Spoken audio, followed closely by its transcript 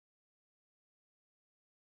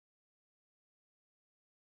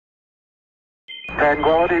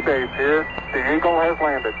Tranquility Base here. The Eagle has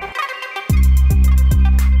landed.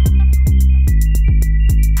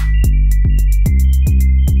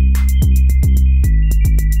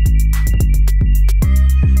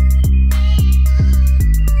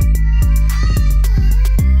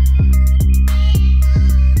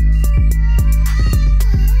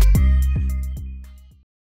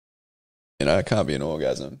 You know, it can't be an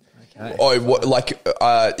orgasm. Okay.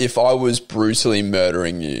 If I was brutally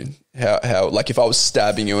murdering you, how like if I was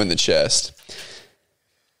stabbing you in the chest.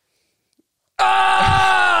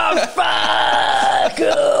 Fuck!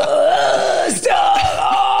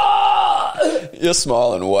 Stop! You're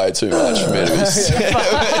smiling way too much for me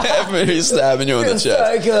to be stabbing you in the chest.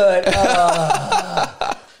 So good.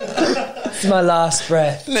 It's my last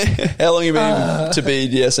breath. How long have you been to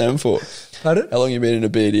BDSM for? Pardon? How long have you been in a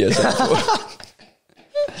BDSM for?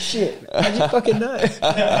 Shit. How'd you fucking know?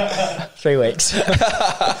 3 weeks.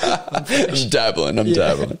 I'm dabbling.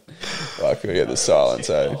 Fuck, we get the silence,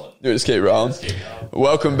 eh? You just keep rolling.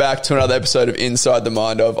 Welcome back to another episode of Inside the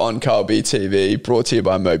Mind of on Carl B TV, brought to you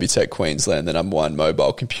by Mobitech Queensland, the #1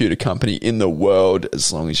 mobile computer company in the world,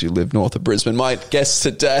 as long as you live north of Brisbane. My guest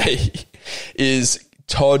today is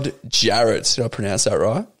Todd Jarratt. Did I pronounce that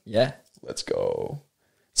right? Yeah. Let's go.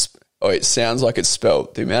 Oh, it sounds like it's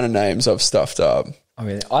spelt. The amount of names I've stuffed up. Oh,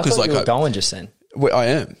 really? I thought you were going just then. Well, I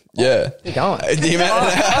am. Yeah. You're going. The amount I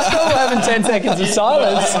thought we were having 10 seconds of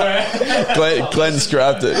silence. Glenn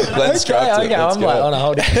scrapped it. Okay, I'm like on a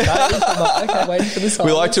whole different page. I'm like, okay, waiting for the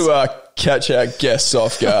silence. We like to catch our guests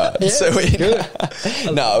off guard. Yeah, so good.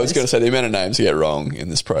 No, I was going to say the amount of names you get wrong in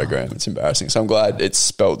this program, it's embarrassing. So I'm glad it's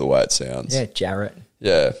spelled the way it sounds. Yeah, Jarratt.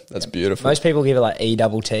 Yeah, that's beautiful. Most people give it like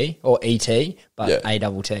E-double-T or E-T, but Yeah.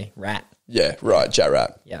 A-double-T, rat. Yeah, right.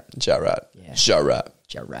 Jarratt. Yeah. Jarratt. Yeah. Jarratt.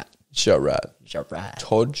 Jarratt. Jarratt. Jarratt.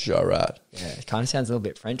 Todd Jarratt. Yeah, it kind of sounds a little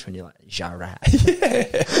bit French when you're like, Jarratt.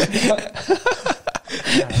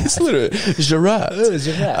 It's literally Jarratt.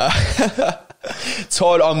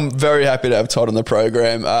 Todd, I'm very happy to have Todd on the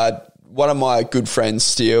program. One of my good friends,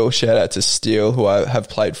 Steele, shout out to Steele, who I have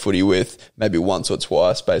played footy with maybe once or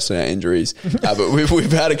twice based on our injuries. But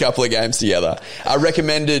we've had a couple of games together. I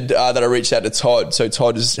recommended that I reached out to Todd. So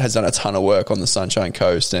Todd has done a ton of work on the Sunshine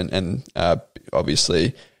Coast and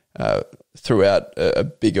obviously throughout a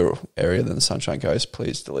bigger area than the Sunshine Coast.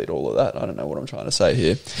 Please delete all of that. I don't know what I'm trying to say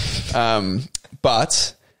here.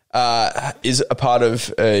 But is a part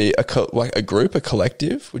of a group, a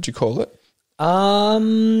collective, would you call it?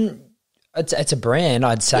 It's a brand,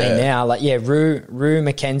 I'd say now. Like, yeah, Rue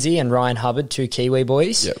McKenzie and Ryan Hubbard, 2 Kiwi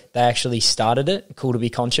boys. Yep. They actually started it, Cool to Be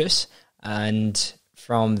Conscious. And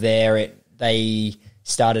from there, they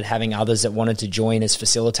started having others that wanted to join as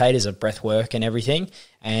facilitators of breath work and everything.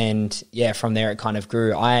 And, yeah, from there it kind of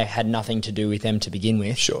grew. I had nothing to do with them to begin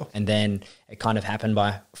with. Sure. And then it kind of happened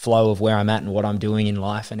by flow of where I'm at and what I'm doing in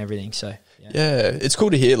life and everything. So, yeah, it's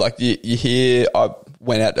cool to hear. Like you hear, I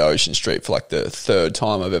went out to Ocean Street for like the 3rd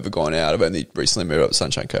time I've ever gone out. I've only recently moved up to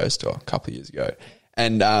Sunshine Coast a couple of years ago.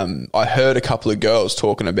 And I heard a couple of girls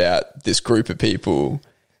talking about this group of people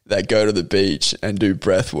that go to the beach and do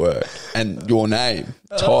breath work. And your name,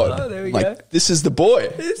 Todd. Oh, there we go. This is the boy.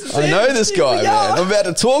 I know this guy, man. I'm about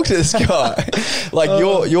to talk to this guy.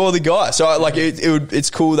 You're the guy. So it's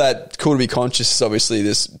cool to be conscious is obviously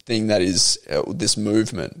this thing that is this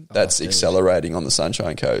movement that's accelerating on the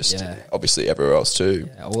Sunshine Coast. Yeah. Obviously everywhere else too.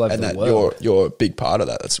 Yeah, all over and the that world. You're a big part of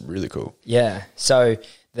that. That's really cool. Yeah. So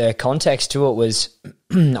the context to it was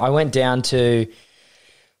I went down to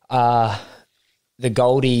the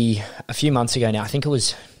Goldie a few months ago now. I think it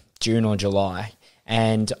was June or July.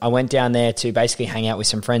 And I went down there to basically hang out with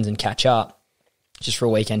some friends and catch up just for a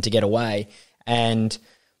weekend to get away. And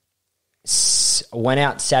went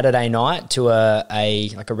out Saturday night to a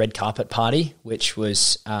red carpet party, which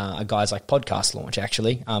was a guy's podcast launch,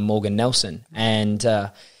 actually, Morgan Nelson. And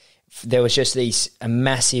there was just a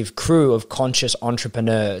massive crew of conscious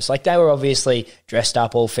entrepreneurs. Like, they were obviously dressed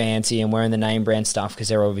up all fancy and wearing the name brand stuff because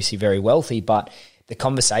they're obviously very wealthy, but the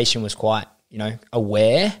conversation was quite,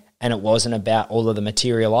 aware, and it wasn't about all of the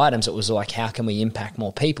material items. It was like, how can we impact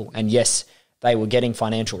more people? And yes, they were getting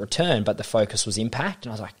financial return, but the focus was impact.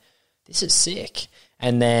 And I was like, this is sick.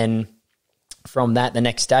 And then from that, the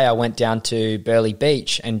next day I went down to Burleigh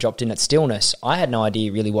Beach and dropped in at Stillness. I had no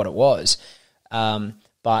idea really what it was.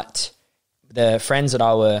 But the friends that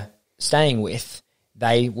I were staying with,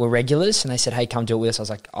 they were regulars and they said, hey, come do it with us. I was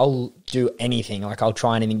like, I'll do anything. I'll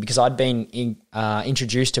try anything, because I'd been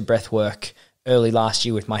introduced to breath work early last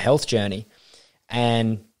year with my health journey.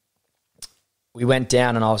 And we went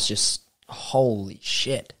down and I was just, holy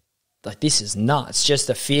shit, like, this is nuts. Just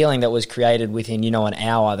the feeling that was created within, an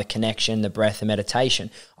hour, the connection, the breath, the meditation.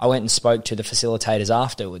 I went and spoke to the facilitators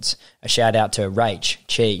afterwards. A shout out to Rach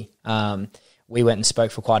Chi. We went and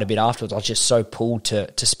spoke for quite a bit afterwards. I was just so pulled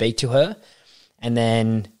to speak to her. And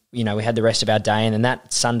then, we had the rest of our day. And then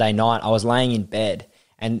that Sunday night, I was laying in bed.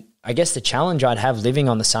 And I guess the challenge I'd have living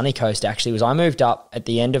on the sunny coast actually was I moved up at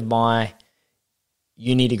the end of my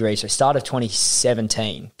uni degree, so start of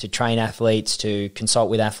 2017, to train athletes, to consult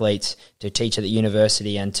with athletes, to teach at the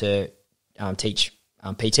university, and to teach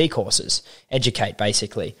PT courses, educate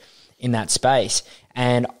basically in that space.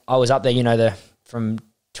 And I was up there, from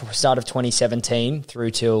start of 2017 through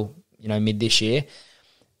till mid this year,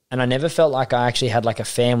 and I never felt like I actually had like a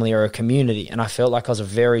family or a community, and I felt like I was a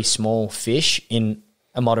very small fish in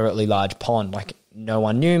a moderately large pond. Like, no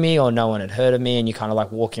one knew me or no one had heard of me, and you kind of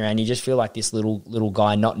like walking around, you just feel like this little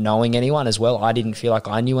guy not knowing anyone as well. I didn't feel like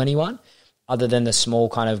I knew anyone other than the small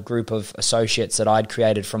kind of group of associates that I'd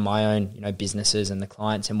created from my own, businesses and the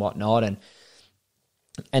clients and whatnot.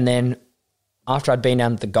 And then after I'd been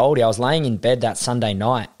down to the Goldie, I was laying in bed that Sunday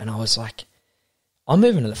night and I was like, I'm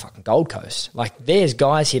moving to the fucking Gold Coast. Like, there's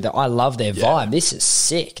guys here that I love their vibe. This is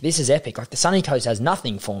sick. This is epic. Like, the sunny coast has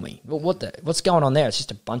nothing for me. What's going on there? It's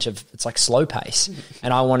just it's like slow pace.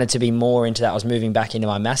 And I wanted to be more into that. I was moving back into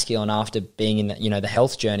my masculine after being in the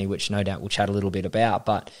health journey, which no doubt we'll chat a little bit about.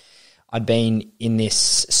 But I'd been in this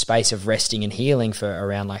space of resting and healing for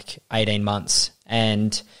around like 18 months.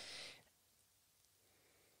 And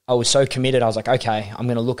I was so committed. I was like, okay, I'm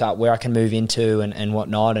going to look up where I can move into and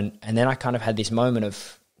whatnot. And then I kind of had this moment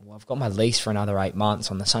of, well, I've got my lease for another 8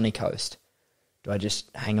 months on the sunny coast. Do I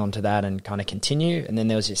just hang on to that and kind of continue? And then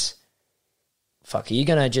there was this, fuck, are you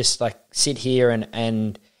going to just like sit here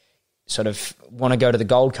and sort of want to go to the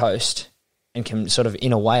Gold Coast and can sort of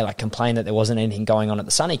in a way like complain that there wasn't anything going on at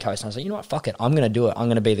the sunny coast? And I was like, you know what, fuck it. I'm going to do it. I'm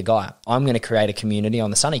going to be the guy. I'm going to create a community on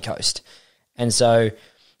the sunny coast. And so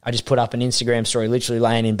I just put up an Instagram story, literally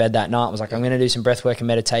laying in bed that night. I was like, I'm going to do some breathwork and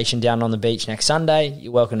meditation down on the beach next Sunday.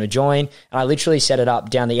 You're welcome to join. And I literally set it up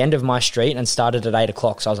down the end of my street and started at 8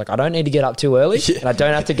 o'clock. So I was like, I don't need to get up too early and I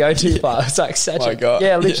don't have to go too far. It's like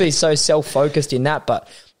literally so self-focused in that. But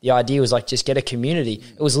the idea was like, just get a community.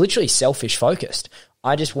 It was literally selfish focused.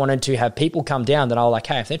 I just wanted to have people come down that I was like,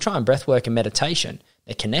 hey, if they're trying breathwork and meditation,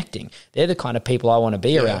 they're connecting. They're the kind of people I want to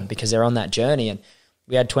be around because they're on that journey. And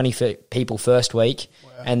we had 20 people first week.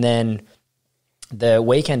 Wow. And then the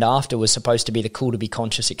weekend after was supposed to be the Cool to Be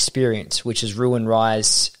Conscious experience, which is Ruin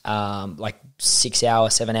Rise, like 6 hour,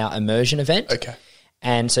 7 hour immersion event. Okay.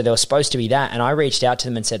 And so there was supposed to be that. And I reached out to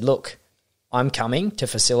them and said, look, I'm coming to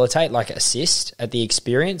facilitate, like assist at the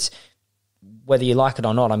experience. Whether you like it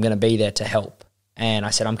or not, I'm going to be there to help. And I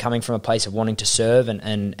said, I'm coming from a place of wanting to serve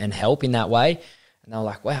and help in that way. And they were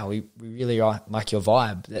like, wow, we really like your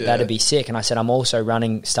vibe. That'd be sick. And I said, I'm also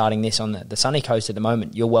starting this on the sunny coast at the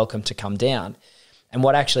moment. You're welcome to come down. And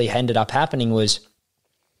what actually ended up happening was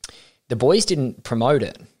the boys didn't promote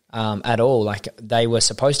it at all. Like, they were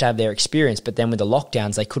supposed to have their experience, but then with the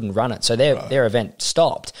lockdowns, they couldn't run it. So their event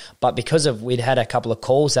stopped. But because we'd had a couple of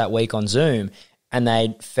calls that week on Zoom and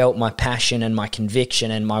they felt my passion and my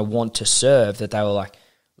conviction and my want to serve, that they were like,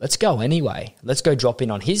 let's go anyway. Let's go drop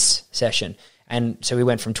in on his session. And so we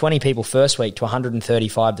went from 20 people first week to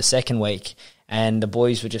 135 the second week. And the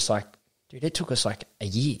boys were just like, dude, it took us like a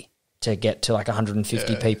year to get to like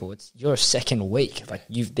 150 people. It's your second week. Like,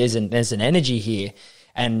 there's an energy here.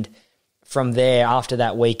 And from there, after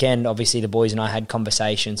that weekend, obviously the boys and I had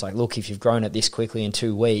conversations like, look, if you've grown it this quickly in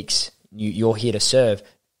 2 weeks, you're here to serve.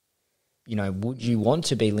 Would you want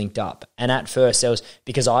to be linked up? And at first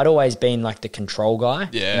because I'd always been like the control guy.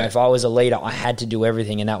 Yeah. If I was a leader, I had to do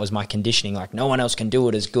everything, and that was my conditioning. Like, no one else can do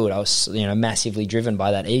it as good. I was, massively driven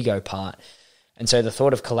by that ego part. And so the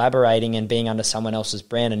thought of collaborating and being under someone else's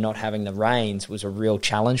brand and not having the reins was a real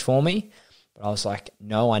challenge for me. But I was like,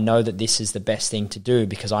 no, I know that this is the best thing to do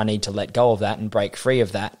because I need to let go of that and break free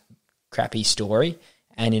of that crappy story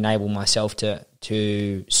and enable myself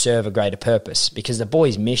to serve a greater purpose, because the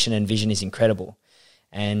boys' mission and vision is incredible.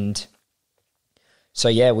 And so,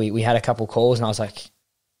 we had a couple calls and I was like,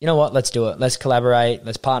 you know what, let's do it. Let's collaborate.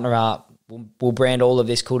 Let's partner up. We'll brand all of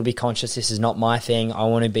this Cool to Be Conscious. This is not my thing. I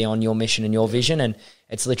want to be on your mission and your vision. And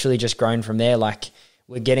it's literally just grown from there. Like,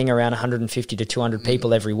 we're getting around 150 to 200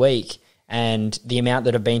 people every week. And the amount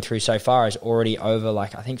that have been through so far is already over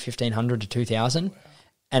like, I think 1,500 to 2,000. Wow.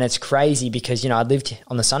 And it's crazy because, I'd lived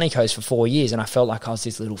on the sunny coast for 4 years and I felt like I was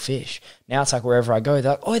this little fish. Now it's like wherever I go,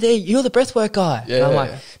 they're like, oh, you're the breathwork guy. Yeah. And I'm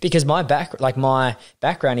like, because my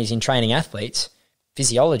background is in training athletes.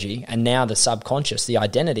 physiology and now the subconscious, the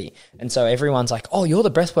identity. And so everyone's like, oh, you're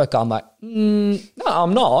the breathwork guy. I'm like, no,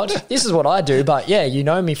 I'm not. This is what I do. But yeah, you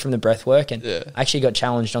know me from the breathwork. And I actually got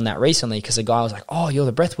challenged on that recently because a guy was like, oh, you're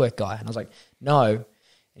the breathwork guy. And I was like, no. And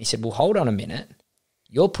he said, well, hold on a minute.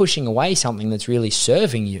 You're pushing away something that's really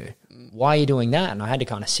serving you. Why are you doing that? And I had to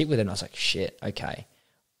kind of sit with it. And I was like, shit, okay.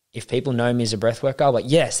 If people know me as a breathwork guy, like,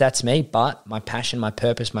 yes, that's me. But my passion, my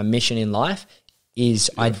purpose, my mission in life is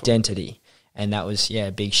identity. And that was, a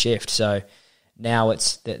big shift. So now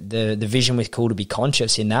it's the vision with Cool to be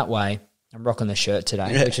conscious in that way. I'm rocking the shirt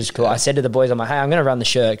today, which is cool. I said to the boys, I'm like, hey, I'm going to run the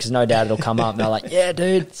shirt because no doubt it'll come up. And they're like, yeah,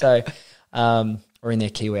 dude. So, or in their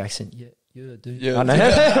Kiwi accent, yeah, dude. Yeah. I know.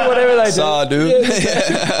 Whatever they do. Sa, dude.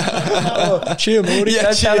 Oh, cheer, Morty.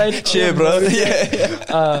 Yeah, cheer, bro.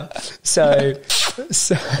 Yeah.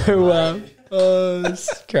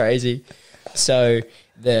 It's crazy. So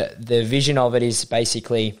the vision of it is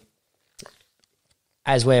basically,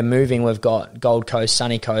 as we're moving, we've got Gold Coast,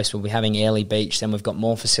 Sunny Coast, we'll be having Airlie Beach, then we've got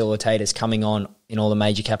more facilitators coming on in all the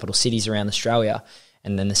major capital cities around Australia,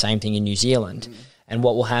 and then the same thing in New Zealand. And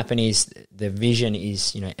what will happen is the vision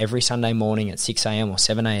is, every Sunday morning at 6 a.m. or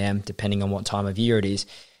 7 a.m., depending on what time of year it is,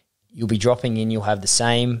 you'll be dropping in, you'll have the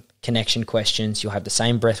same connection questions, you'll have the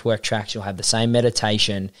same breathwork tracks, you'll have the same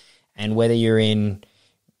meditation, and whether you're in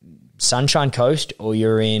Sunshine Coast or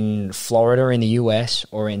you're in Florida in the US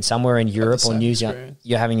or in somewhere in Europe or New Zealand,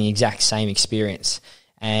 you're having the exact same experience.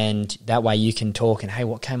 And that way you can talk and, hey,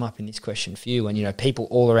 what came up in this question for you? And, people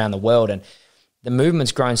all around the world, and the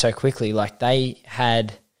movement's grown so quickly. Like they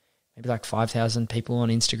had maybe like 5,000 people on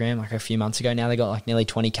Instagram like a few months ago. Now they got like nearly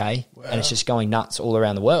 20K. Wow. And it's just going nuts all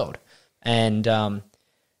around the world. And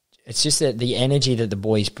it's just that the energy that the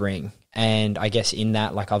boys bring. And I guess in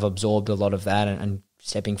that, like I've absorbed a lot of that and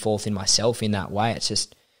stepping forth in myself in that way. It's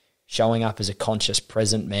just showing up as a conscious,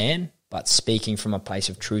 present man, but speaking from a place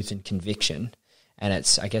of truth and conviction. And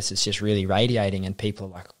I guess it's just really radiating, and people are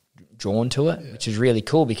like drawn to it, which is really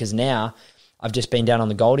cool because now I've just been down on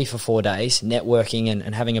the Goldie for 4 days, networking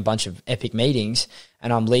and having a bunch of epic meetings,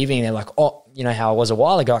 and I'm leaving and they're like, oh, you know how I was a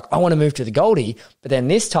while ago, like, I want to move to the Goldie. But then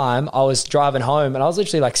this time I was driving home and I was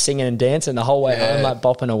literally like singing and dancing the whole way home, like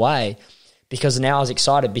bopping away. Because now I was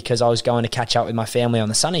excited because I was going to catch up with my family on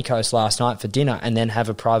the Sunny Coast last night for dinner and then have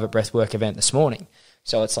a private breathwork event this morning.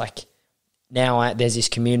 So it's like now there's this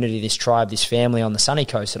community, this tribe, this family on the Sunny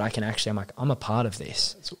Coast that I can actually, I'm like, I'm a part of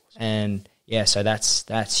this. That's awesome. And so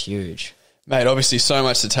that's huge. Mate, obviously so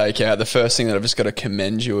much to take out. The first thing that I've just got to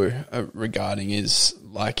commend you regarding is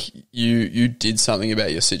like you did something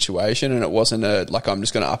about your situation, and it wasn't like I'm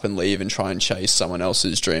just going to up and leave and try and chase someone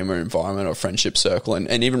else's dream or environment or friendship circle.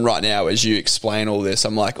 And even right now, as you explain all this,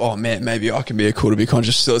 I'm like, oh man, maybe I can be a Cool to be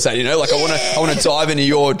conscious facilitator. Like I want to dive into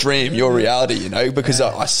your dream, your reality, because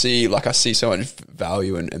I see so much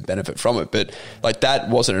value and benefit from it. But like that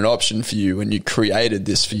wasn't an option for you when you created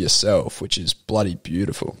this for yourself, which is bloody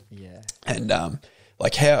beautiful. And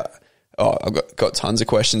like how I've got tons of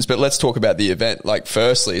questions, but let's talk about the event. Like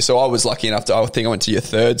firstly, so I was lucky enough I think I went to your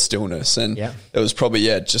third stillness, and it was probably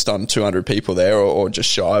just on 200 people there or just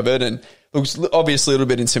shy of it, and it was obviously a little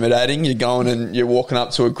bit intimidating. You're going and you're walking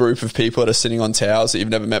up to a group of people that are sitting on towers that you've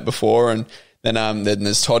never met before, and then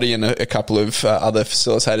there's Toddy and a couple of other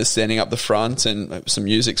facilitators standing up the front, and some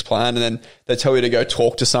music's playing, and then they tell you to go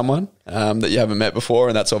talk to someone that you haven't met before,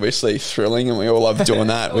 and that's obviously thrilling, and we all love doing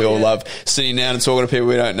that. We all love sitting down and talking to people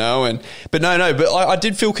we don't know. But I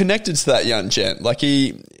did feel connected to that young gent. Like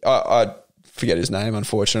I forget his name,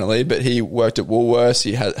 unfortunately, but he worked at Woolworths.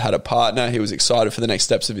 He had a partner. He was excited for the next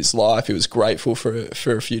steps of his life. He was grateful for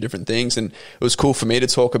a few different things, and it was cool for me to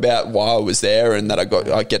talk about why I was there, and that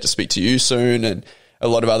I get to speak to you soon, and a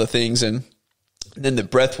lot of other things. And then the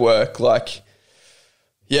breath work, like,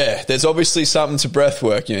 there's obviously something to breath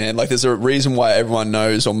work, man. Like there's a reason why everyone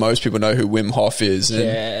knows, or most people know, who Wim Hof is. And,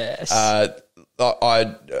 yes. I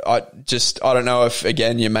don't know if,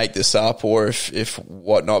 again, you make this up or if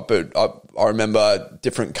whatnot, but I remember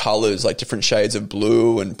different colors, like different shades of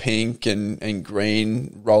blue and pink and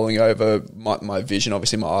green rolling over my vision.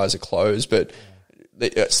 Obviously my eyes are closed, but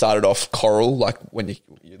it started off coral, like when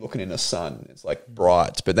you're looking in the sun, it's like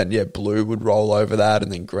bright, but then blue would roll over that,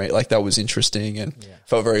 and then green. Like that was interesting, and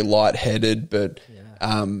felt very lightheaded, but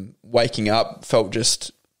waking up felt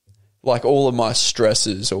just like all of my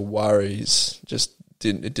stresses or worries just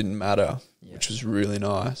didn't matter, which was really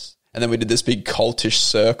nice. And then we did this big cultish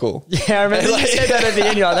circle. Yeah, I remember you said that at the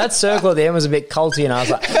end. You're like, that circle at the end was a bit culty. And I was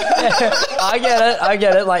like, yeah, I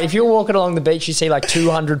get it. Like, if you're walking along the beach, you see like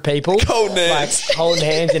 200 people. Cold hands. Like, holding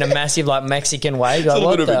hands in a massive, like, Mexican way. You're like,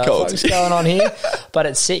 what the fuck's going on here? But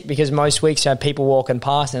it's sick because most weeks you have people walking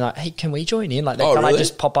past and like, hey, can we join in? Like, they kind of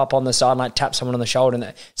just pop up on the side and like tap someone on the shoulder.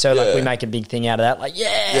 And so, like, we make a big thing out of that. Like,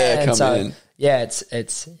 yeah, come in. Yeah, it's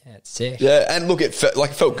sick. Yeah, and look, it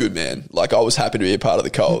felt good, man. Like, I was happy to be a part of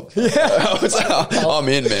the cult. Yeah. I'm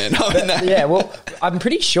in, man. I'm in that. Yeah, well, I'm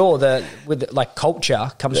pretty sure that with like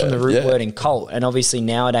culture comes from the root word in cult, and obviously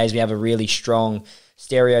nowadays we have a really strong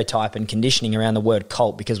stereotype and conditioning around the word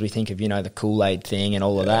cult because we think of, you know, the Kool-Aid thing and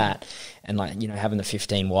all of that, and like, you know, having the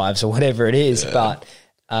 15 wives or whatever it is. But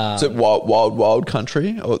is it Wild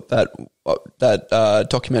Country, or that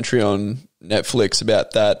documentary on Netflix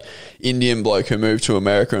about that Indian bloke who moved to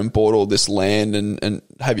America and bought all this land, and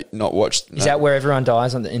have you not watched? Is that where everyone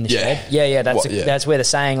dies in the shed? Yeah. That's where the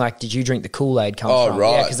saying like, "Did you drink the Kool-Aid?" comes from.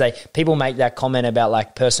 Right. Yeah, because people make that comment about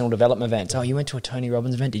like personal development events. Oh, you went to a Tony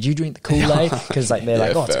Robbins event? Did you drink the Kool-Aid? Because like they're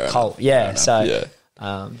like, oh, it's a cult. Yeah. So. Yeah.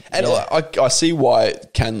 I see why it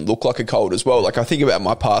can look like a cult as well. Like, I think about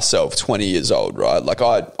my past self, 20 years old, right? Like,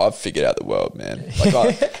 I've figured out the world, man.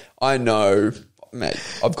 Like, I know, mate,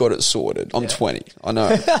 I've got it sorted. I'm 20. I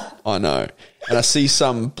know. And I see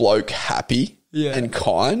some bloke happy and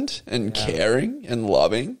kind and caring and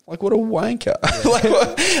loving. Like, what a wanker.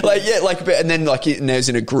 And then and there's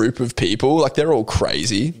in a group of people, like, they're all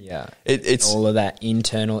crazy. Yeah. It's all of that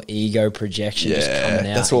internal ego projection just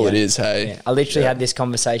coming out. That's all it is, hey. Yeah. I literally had this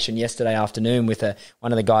conversation yesterday afternoon with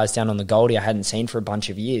one of the guys down on the Goldie I hadn't seen for a bunch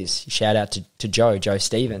of years. Shout out to Joe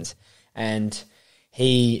Stevens. And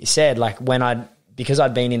he said, like, because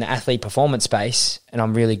I'd been in the athlete performance space, and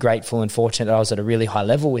I'm really grateful and fortunate that I was at a really high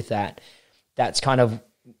level with that. That's kind of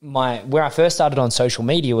where I first started on social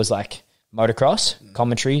media was like motocross,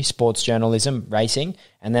 commentary, sports journalism, racing,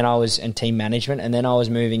 and then and team management, and then I was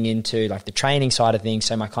moving into like the training side of things.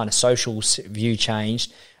 So my kind of social view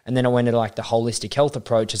changed, and then I went into like the holistic health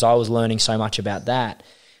approach as I was learning so much about that.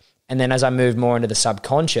 And then as I moved more into the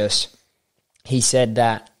subconscious, he said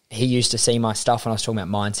that he used to see my stuff when I was talking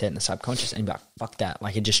about mindset and the subconscious, and he'd be like, fuck that.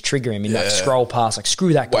 Like, it just trigger him. He'd like scroll past, like,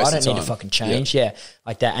 screw that guy. I don't need to fucking change. Yeah,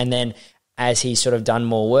 like that. And then as he's sort of done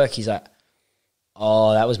more work, he's like,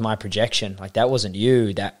 oh, that was my projection. Like, that wasn't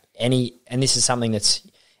you. And this is something that's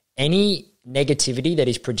any negativity that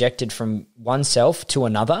is projected from oneself to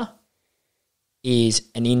another is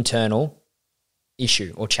an internal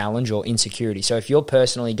issue or challenge or insecurity. So if you're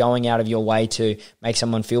personally going out of your way to make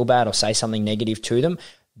someone feel bad or say something negative to them,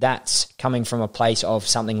 that's coming from a place of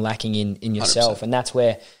something lacking in yourself. 100%. And that's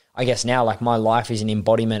where I guess now, like, my life is an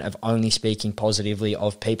embodiment of only speaking positively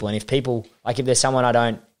of people. And if people, like, if there's someone I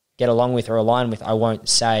don't get along with or align with, I won't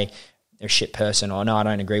say they're a shit person or no, I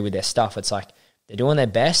don't agree with their stuff. It's like, they're doing their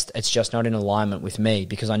best. It's just not in alignment with me,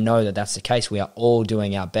 because I know that that's the case. We are all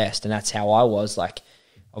doing our best. And that's how I was, like,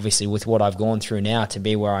 obviously with what I've gone through now to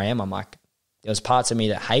be where I am. I'm like, there was parts of me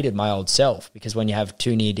that hated my old self, because when you have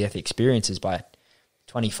 2 near-death experiences by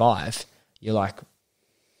 25, you're like,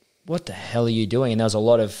 what the hell are you doing? And there was a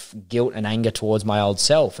lot of guilt and anger towards my old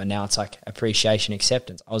self. And now it's like appreciation,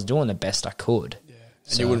 acceptance. I was doing the best I could. Yeah.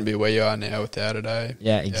 And you wouldn't be where you are now without it, eh?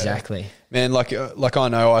 Yeah, exactly. Yeah. Man, like I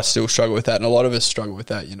know I still struggle with that, and a lot of us struggle with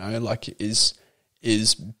that, you know, like is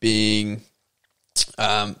being,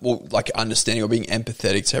 like understanding or being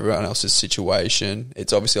empathetic to everyone else's situation.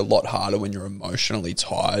 It's obviously a lot harder when you're emotionally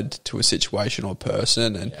tied to a situation or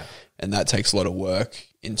person, and that takes a lot of work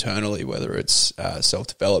internally, whether it's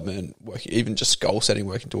self-development, work, even just goal setting,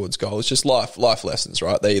 working towards goals, just life lessons,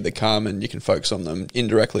 right? They either come and you can focus on them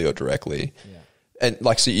indirectly or directly. Yeah. And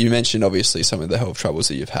like, so you mentioned obviously some of the health troubles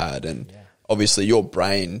that you've had, and obviously your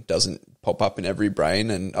brain doesn't pop up in every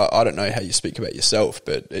brain. And I don't know how you speak about yourself,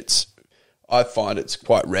 but I find it's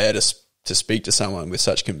quite rare to speak to someone with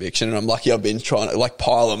such conviction. And I'm lucky I've been trying to like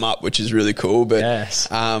pile them up, which is really cool. But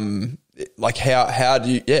like how are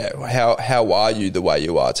you the way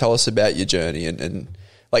you are? Tell us about your journey, and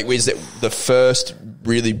like, is it the first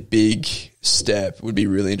really big step? Would be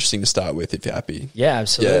really interesting to start with if you're happy. Yeah,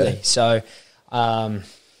 absolutely. Yeah. So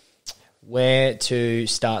where to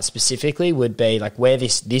start specifically would be like where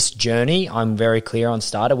this journey, I'm very clear on,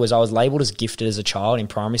 started was I was labelled as gifted as a child in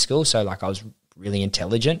primary school. So like I was really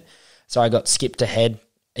intelligent. So I got skipped ahead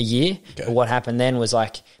a year. Okay. But what happened then was,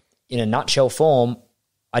 like, in a nutshell form,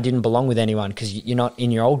 I didn't belong with anyone because you're not in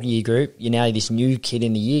your old year group. You're now this new kid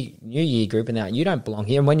in the new year group, and now you don't belong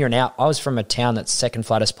here. And when you're out, I was from a town that's second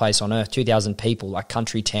flattest place on earth, 2,000 people, like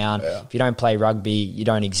country town. Yeah. If you don't play rugby, you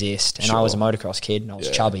don't exist. And I was a motocross kid, and I was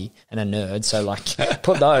chubby and a nerd. So like,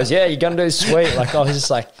 put those. Yeah, you're gonna do sweet. Like I was just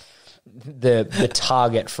like the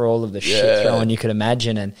target for all of the shit throwing you could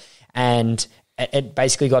imagine, and it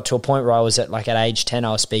basically got to a point where I was at age 10,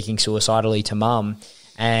 I was speaking suicidally to mum,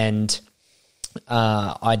 and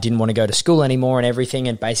I didn't want to go to school anymore and everything.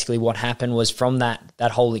 And basically what happened was from that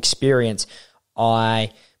whole experience,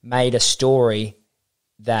 I made a story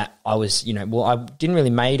that I was, I didn't really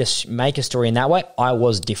make a story in that way. I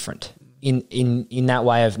was different in that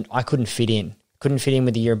way of I couldn't fit in. Couldn't fit in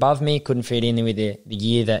with the year above me, couldn't fit in with the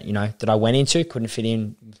year that, that I went into, couldn't fit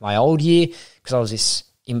in with my old year because I was this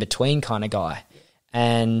in-between kind of guy.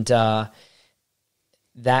 And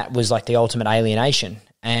that was like the ultimate alienation.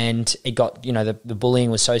 And it got, the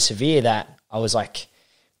bullying was so severe that I was like,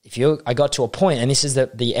 I got to a point, and this is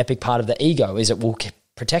the epic part of the ego, is it will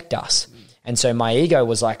protect us. And so my ego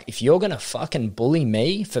was like, if you're going to fucking bully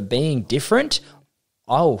me for being different,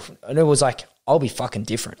 and it was like, I'll be fucking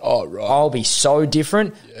different. Oh, right. I'll be so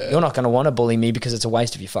different. Yeah. You're not going to want to bully me because it's a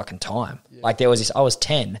waste of your fucking time. Yeah. Like there was this, I was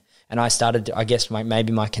 10 and I started, I guess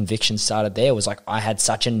maybe my conviction started there, was like I had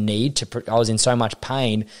such a need I was in so much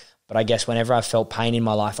pain. But I guess whenever I felt pain in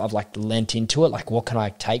my life, I've like lent into it. Like, what can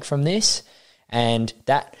I take from this? And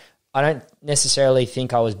that, I don't necessarily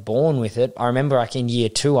think I was born with it. I remember like in year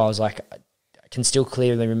 2, I was like, I can still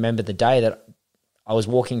clearly remember the day that I was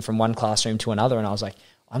walking from one classroom to another and I was like,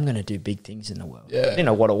 I'm going to do big things in the world. Yeah. I didn't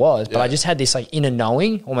know what it was, but I just had this like inner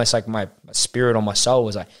knowing, almost like my spirit or my soul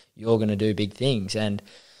was like, you're going to do big things. And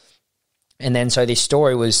then so this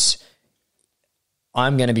story was,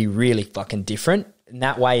 I'm going to be really fucking different. And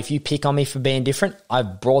that way, if you pick on me for being different,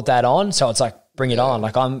 I've brought that on. So it's like, bring it on.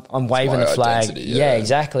 Like I'm waving the flag. Yeah,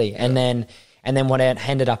 exactly. Yeah. And then what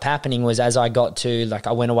ended up happening was as I got to, like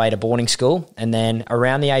I went away to boarding school, and then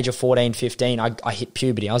around the age of 14, 15, I hit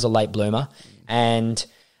puberty. I was a late bloomer, and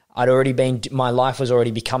my life was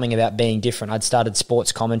already becoming about being different. I'd started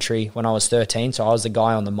sports commentary when I was 13. So I was the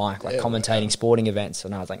guy on the mic, commentating sporting events.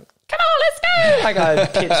 And I was like, come on, let's go. Like I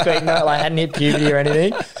pitch squeak, I hadn't hit puberty or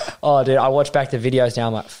anything. Oh, dude, I watch back the videos now.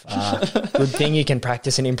 I'm like, good thing you can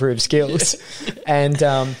practice and improve skills. And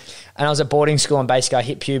I was at boarding school, and basically I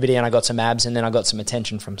hit puberty and I got some abs, and then I got some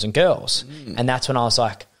attention from some girls. And that's when I was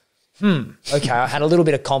like, okay, I had a little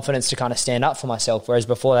bit of confidence to kind of stand up for myself, whereas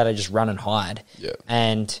before that I just run and hide. Yeah.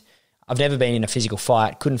 And I've never been in a physical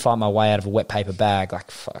fight, couldn't fight my way out of a wet paper bag.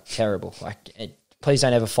 Like, fuck, terrible. Like, please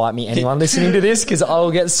don't ever fight me, anyone listening to this, because I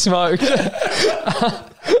will get smoked.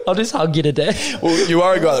 I'll just hug you to death. Well, you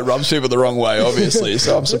are a guy that rubs people the wrong way, obviously,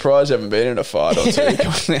 so I'm surprised you haven't been in a fight or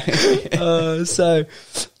two. So,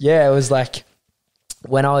 yeah, it was like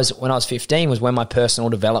when I was 15 was when my personal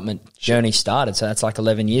development journey started. So that's like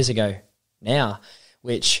 11 years ago now,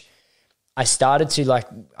 which I started to, like,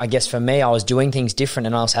 I guess for me, I was doing things different,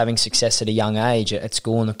 and I was having success at a young age at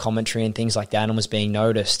school and the commentary and things like that, and was being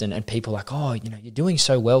noticed, and people like, oh, you're doing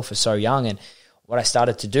so well for so young. And what I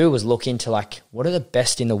started to do was look into like, what do the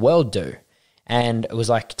best in the world do? And it was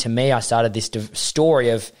like, to me, I started this story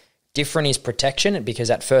of different is protection, because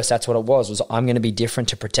at first that's what it was I'm going to be different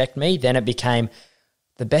to protect me. Then it became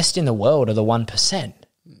the best in the world are the 1%.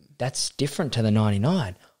 That's different to the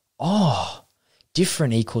 99. Oh,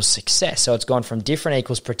 different equals success. So it's gone from different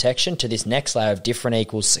equals protection to this next layer of different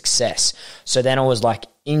equals success. So then I was like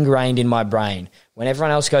ingrained in my brain, when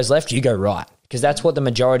everyone else goes left, you go right. Because that's what the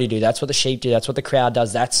majority do. That's what the sheep do. That's what the crowd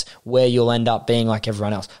does. That's where you'll end up being like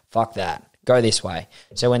everyone else. Fuck that. Go this way.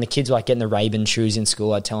 So when the kids were like getting the Ray-Ban shoes in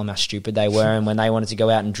school, I'd tell them how stupid they were. And when they wanted to go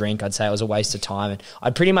out and drink, I'd say it was a waste of time. And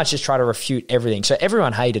I'd pretty much just try to refute everything. So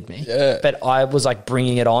everyone hated me. Yeah. But I was like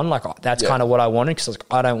bringing it on. Like that's kind of what I wanted, because I was like,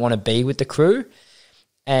 I don't want to be with the crew.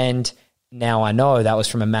 And now I know that was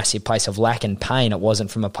from a massive place of lack and pain. It wasn't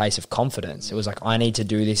from a place of confidence. It was like, I need to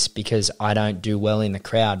do this because I don't do well in the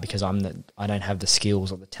crowd, because I don't have the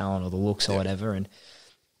skills or the talent or the looks or whatever. And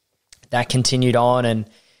that continued on,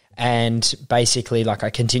 and basically like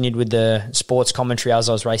I continued with the sports commentary as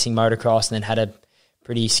I was racing motocross, and then had a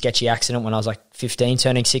pretty sketchy accident when I was like 15,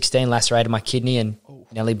 turning 16, lacerated my kidney and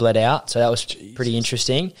nearly bled out. So that was pretty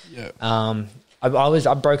interesting. Yeah.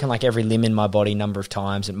 I've broken like every limb in my body a number of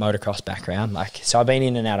times at motocross background. Like, so I've been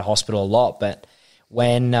in and out of hospital a lot, but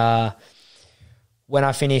when I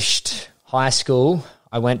finished high school,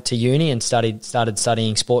 I went to uni and started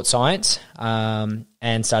studying sports science,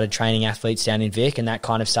 and started training athletes down in Vic, and that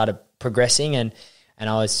kind of started progressing. And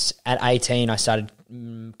I was at 18, I started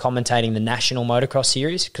commentating the national motocross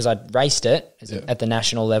series because I'd raced it at the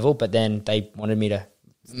national level, but then they wanted me to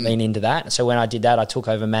lean into that. So when I did that, I took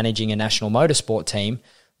over managing a national motorsport team,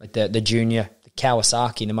 like the junior, the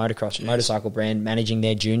Kawasaki, the motorcycle brand, managing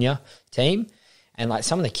their junior team. And like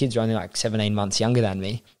some of the kids were only like 17 months younger than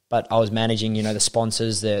me, but I was managing, the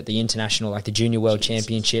sponsors, the international, like the junior world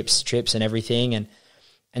championships, trips and everything.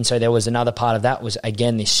 And so there was another part of that was,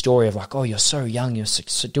 again, this story of like, oh, you're so young, you're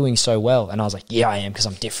doing so well. And I was like, yeah, I am, because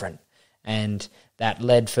I'm different. And that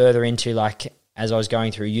led further into, like, as I was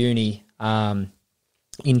going through uni,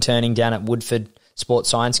 interning down at Woodford Sports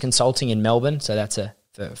Science Consulting in Melbourne. So that's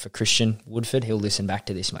for Christian Woodford. He'll listen back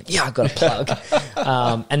to this. I'm like, yeah, I got a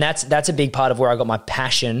plug. And that's a big part of where I got my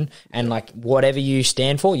passion, and like whatever you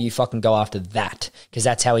stand for, you fucking go after that, because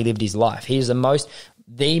that's how he lived his life. He's the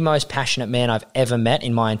most passionate man I've ever met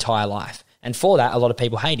in my entire life. And for that, a lot of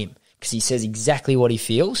people hate him because he says exactly what he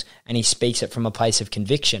feels and he speaks it from a place of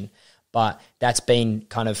conviction. But that's been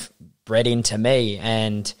kind of bred into me.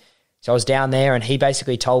 And so I was down there, and he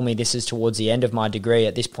basically told me, this is towards the end of my degree.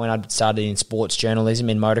 At this point, I'd started in sports journalism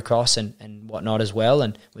in motocross and whatnot as well,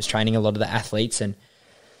 and was training a lot of the athletes. And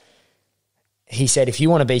he said, if you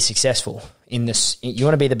want to be successful in this, you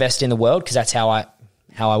want to be the best in the world, because that's how I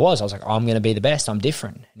was. I was like, I'm going to be the best. I'm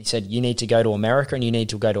different. And he said, you need to go to America and you need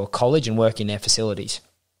to go to a college and work in their facilities.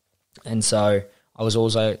 And so I was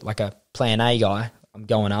also like a plan A guy. I'm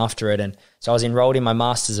going after it. And so I was enrolled in my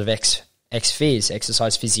Masters of Ex-Phys,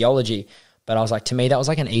 exercise physiology. But I was like, to me, that was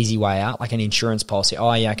like an easy way out, like an insurance policy.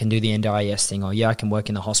 Oh, yeah, I can do the NDIS thing. Or, yeah, I can work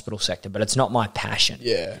in the hospital sector. But it's not my passion.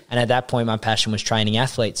 Yeah. And at that point, my passion was training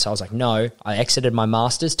athletes. So I was like, no, I exited my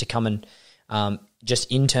Masters to come and just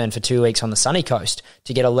intern for 2 weeks on the sunny coast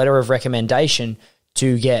to get a letter of recommendation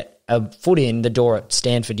to get a foot in the door at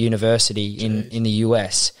Stanford University in the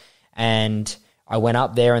US. And I went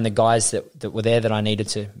up there, and the guys that were there that I needed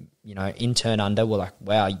to, intern under were like,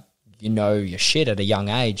 wow, you know your shit at a young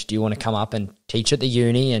age. Do you want to come up and teach at the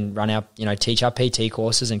uni and run our, teach our PT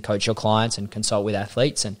courses and coach your clients and consult with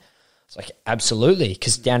athletes? And it's like, absolutely.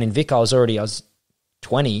 Because down in Vic, I was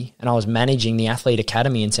 20 and I was managing the athlete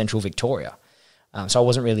academy in Central Victoria. So I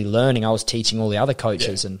wasn't really learning. I was teaching all the other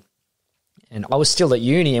coaches, and I was still at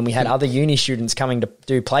uni, and we had other uni students coming to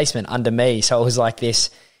do placement under me. So it was like this.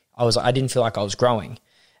 I didn't feel like I was growing,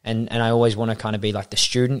 and I always want to kind of be like the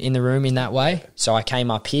student in the room in that way. So I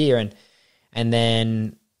came up here, and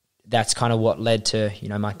then that's kind of what led to,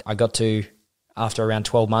 I got to, after around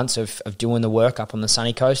 12 months of doing the work up on the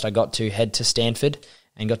sunny coast, I got to head to Stanford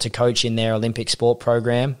and got to coach in their Olympic sport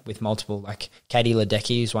program with multiple, like Katie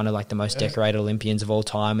Ledecky, who's one of like the most decorated Olympians of all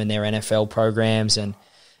time, and their NFL programs, and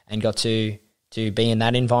got to be in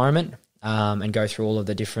that environment and go through all of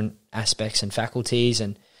the different aspects and faculties,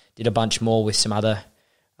 and did a bunch more with some other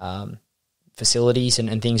facilities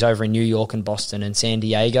and things over in New York and Boston and San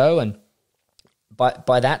Diego. And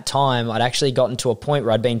by that time, I'd actually gotten to a point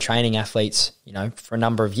where I'd been training athletes, for a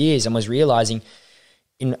number of years, and was realizing,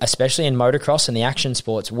 especially in motocross and the action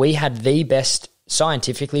sports, we had the best,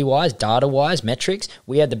 scientifically wise, data wise, metrics.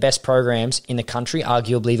 We had the best programs in the country,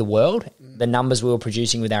 arguably the world. The numbers we were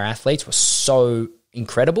producing with our athletes were so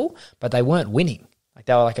incredible, but they weren't winning. Like,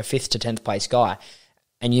 they were like a 5th to 10th place guy.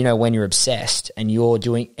 And when you're obsessed and you're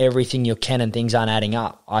doing everything you can and things aren't adding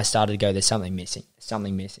up, I started to go, there's something missing.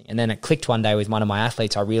 And then it clicked one day with one of my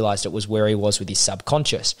athletes. I realized it was where he was with his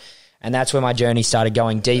subconscious. And that's where my journey started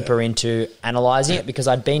going deeper into analysing it, because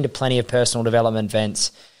I'd been to plenty of personal development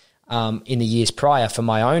events in the years prior for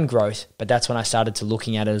my own growth. But that's when I started to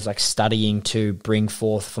looking at it as like studying to bring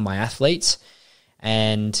forth for my athletes.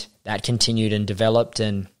 And that continued and developed,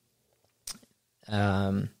 and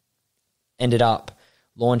ended up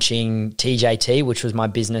launching TJT, which was my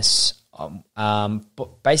business,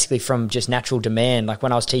 basically from just natural demand. Like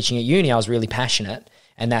when I was teaching at uni, I was really passionate.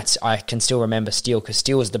 And I can still remember Steele, because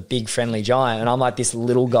Steele was the big friendly giant, and I'm like this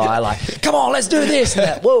little guy, like, come on, let's do this. And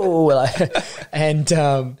that, whoa.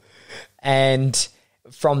 And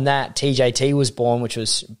from that, TJT was born, which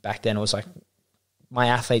was, back then it was like, my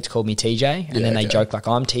athletes called me TJ, and then they joked like,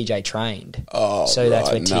 I'm TJ trained. Oh, so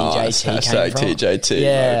that's where TJT came from. TJT.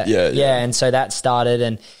 Yeah. And so that started,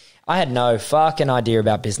 and I had no fucking idea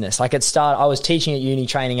about business. Like I was teaching at uni,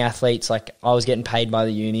 training athletes. Like I was getting paid by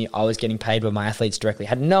the uni. I was getting paid by my athletes directly.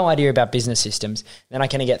 Had no idea about business systems. Then I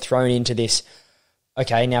kind of get thrown into this,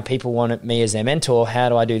 okay, now people want me as their mentor. How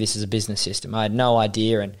do I do this as a business system? I had no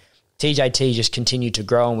idea. And TJT just continued to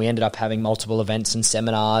grow, and we ended up having multiple events and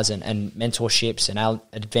seminars and mentorships and our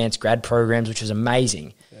advanced grad programs, which was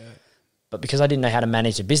amazing. Yeah. But because I didn't know how to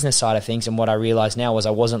manage the business side of things, and what I realized now was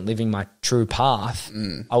I wasn't living my true path,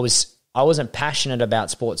 I was I wasn't passionate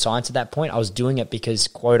about sports science at that point. I was doing it because,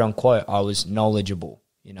 quote unquote, I was knowledgeable,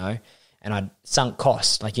 you know, and I'd sunk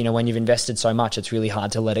costs. Like, you know, when you've invested so much, it's really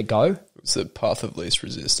hard to let it go. It's the path of least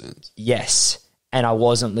resistance. Yes. And I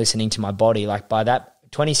wasn't listening to my body. Like by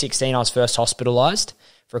that 2016, I was first hospitalized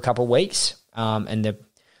for a couple of weeks. And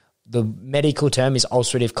the medical term is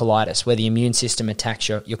ulcerative colitis, where the immune system attacks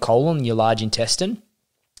your colon, your large intestine.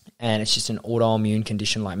 And it's just an autoimmune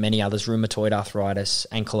condition like many others, rheumatoid arthritis,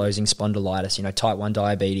 ankylosing spondylitis, you know, type 1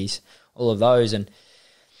 diabetes, all of those. And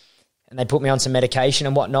they put me on some medication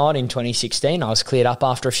and whatnot in 2016. I was cleared up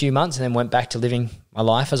after a few months and then went back to living my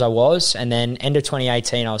life as I was. And then end of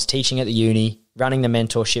 2018, I was teaching at the uni, running the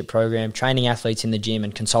mentorship program, training athletes in the gym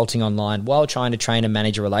and consulting online while trying to train and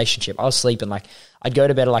manage a relationship. I was sleeping like, I'd go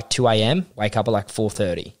to bed at like 2 a.m., wake up at like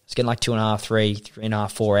 4:30. I was getting like 2.5,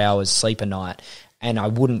 3.5, 4 hours sleep a night. And I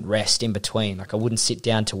wouldn't rest in between. Like I wouldn't sit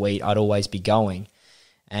down to eat. I'd always be going.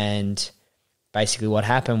 And basically what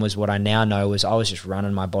happened was what I now know was I was just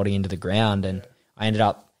running my body into the ground. And I ended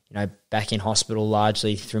up, you know, back in hospital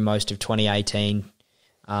largely through most of 2018,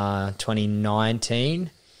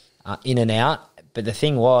 2019, in and out. But the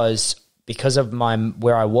thing was, because of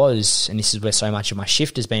where I was, and this is where so much of my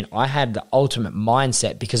shift has been, I had the ultimate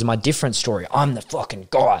mindset because of my different story. I'm the fucking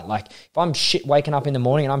guy. Like if I'm waking up in the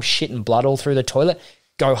morning and I'm shitting blood all through the toilet,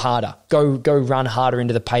 go harder, go run harder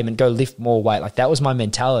into the pavement, go lift more weight. Like that was my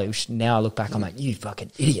mentality, which now I look back, I'm like, you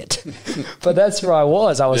fucking idiot. But that's where I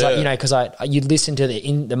was. I was like, you know, because you'd listen to the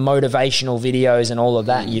motivational videos and all of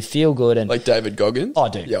that and you feel good. And like David Goggins? Oh,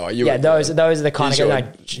 dude. Yeah, those are the kind of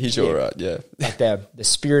guys. He's all right, yeah. Like the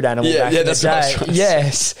spirit animal back in the day.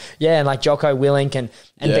 Yes. Yeah, and like Jocko Willink and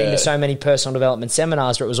been to so many personal development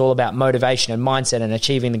seminars where it was all about motivation and mindset and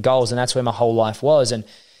achieving the goals. And that's where my whole life was.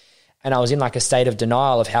 And I was in like a state of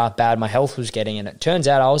denial of how bad my health was getting. And it turns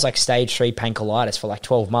out I was like stage 3 pancreatitis for like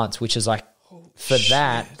 12 months, which is like,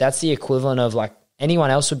 that's the equivalent of like anyone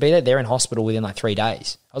else would be there. They're in hospital within like 3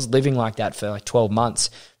 days. I was living like that for like 12 months,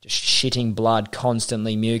 just shitting blood,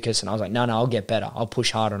 constantly mucus. And I was like, no, I'll get better. I'll push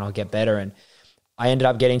harder and I'll get better. And I ended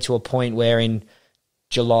up getting to a point where in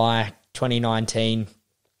July 2019,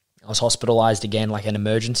 I was hospitalized again, like an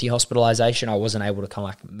emergency hospitalization. I wasn't able to kind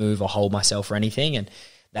of like move or hold myself or anything. And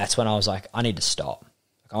that's when I was like, I need to stop.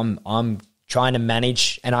 Like I'm trying to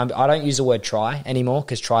manage, and I don't use the word try anymore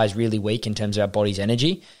because try is really weak in terms of our body's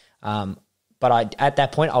energy. But at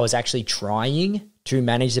that point, I was actually trying to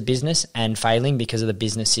manage the business and failing because of the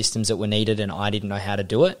business systems that were needed, and I didn't know how to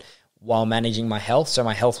do it while managing my health. So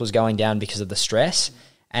my health was going down because of the stress,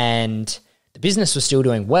 and the business was still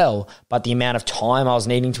doing well, but the amount of time I was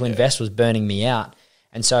needing to invest was burning me out.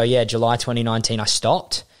 And so, July 2019, I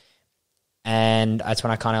stopped. And that's when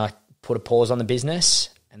I kind of like put a pause on the business.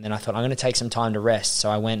 And then I thought I'm going to take some time to rest. So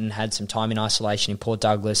I went and had some time in isolation in Port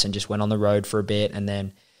Douglas and just went on the road for a bit. And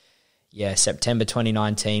then, September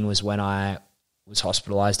 2019 was when I was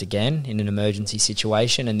hospitalized again in an emergency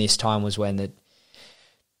situation. And this time was when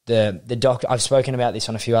the doctor, I've spoken about this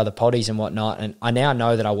on a few other poddies and whatnot. And I now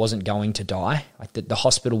know that I wasn't going to die. Like the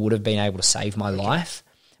hospital would have been able to save my life.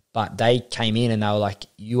 But they came in and they were like,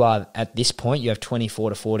 you are, at this point, you have 24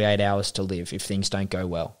 to 48 hours to live if things don't go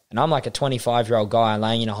well. And I'm like a 25-year-old guy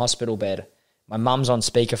laying in a hospital bed. My mum's on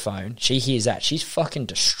speakerphone. She hears that. She's fucking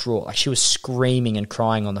distraught. Like she was screaming and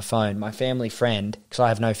crying on the phone. My family friend, because I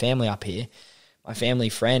have no family up here, my family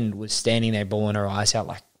friend was standing there bawling her eyes out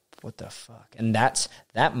like, what the fuck? And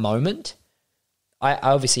that moment, I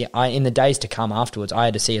obviously, in the days to come afterwards, I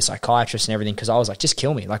had to see a psychiatrist and everything because I was like, just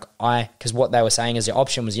kill me. Like because what they were saying as the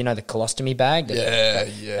option was, the colostomy bag.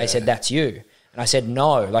 They said, that's you. And I said,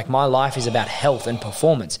 no, like my life is about health and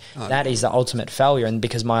performance. That is the ultimate failure. And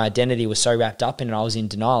because my identity was so wrapped up in it, I was in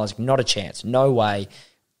denial. I was like, not a chance, no way.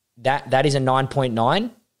 That is a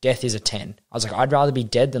 9.9, death is a 10. I was like, I'd rather be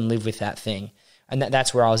dead than live with that thing. And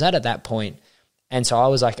that's where I was at that point. And so I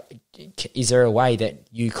was like, is there a way that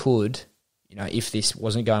you could, if this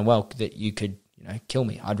wasn't going well, that you could, kill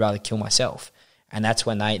me? I'd rather kill myself. And that's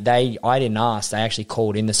when I didn't ask. They actually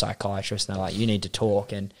called in the psychiatrist and they're like, you need to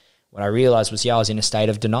talk. And what I realized was, I was in a state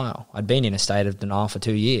of denial. I'd been in a state of denial for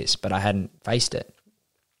 2 years, but I hadn't faced it.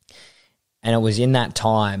 And it was in that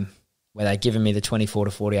time where they'd given me the 24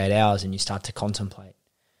 to 48 hours and you start to contemplate,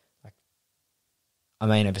 like, I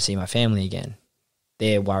may never see my family again.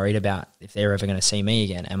 They're worried about if they're ever going to see me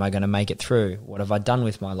again. Am I going to make it through? What have I done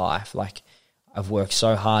with my life? Like, I've worked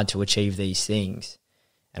so hard to achieve these things.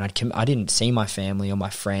 And I didn't see my family or my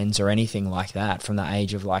friends or anything like that from the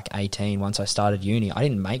age of like 18 once I started uni. I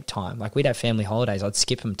didn't make time. Like we'd have family holidays. I'd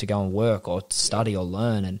skip them to go and work or study or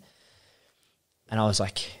learn. And I was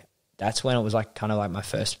like, that's when it was like kind of like my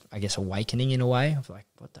first, I guess, awakening in a way of like,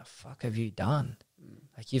 what the fuck have you done?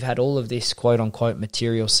 Like you've had all of this quote unquote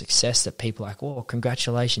material success that people are like, oh,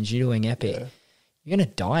 congratulations, you're doing epic. Yeah. You're going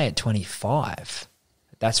to die at 25.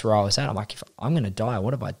 That's where I was at. I'm like, if I'm going to die,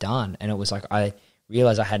 what have I done? And it was like, I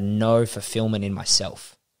realized I had no fulfillment in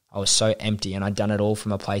myself. I was so empty, and I'd done it all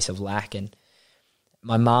from a place of lack. And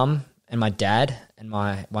my mum and my dad and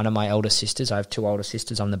one of my elder sisters, I have 2 older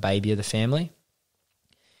sisters, I'm the baby of the family.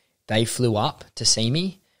 They flew up to see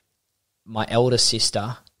me. My elder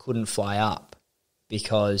sister couldn't fly up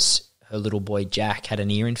because her little boy Jack had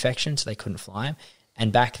an ear infection, so they couldn't fly him.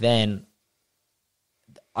 And back then,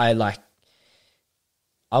 I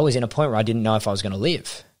was in a point where I didn't know if I was going to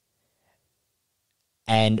live.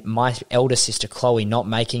 And my elder sister Chloe not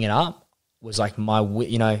making it up was like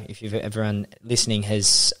if you've everyone listening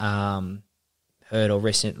has heard or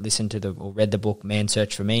listened to or read the book Man's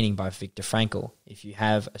Search for Meaning by Viktor Frankl, if you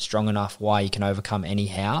have a strong enough why, you can overcome any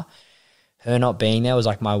how. Her not being there was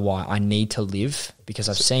like my why. I need to live because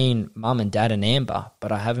I've seen mum and dad and Amber,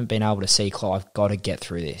 but I haven't been able to see Chloe. I've got to get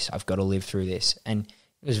through this. I've got to live through this. And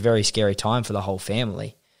it was a very scary time for the whole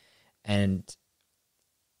family. And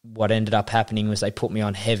what ended up happening was they put me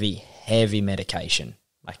on heavy medication.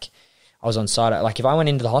 Like I was on side. Like if I went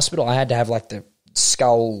into the hospital, I had to have like the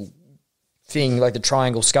skull thing, like the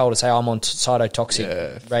triangle skull, to say I'm on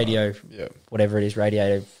cytotoxic whatever it is,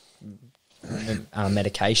 radiative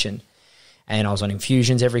medication. And I was on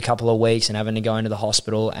infusions every couple of weeks and having to go into the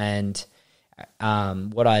hospital. And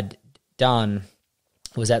what I'd done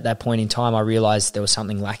was at that point in time, I realized there was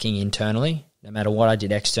something lacking internally. No matter what I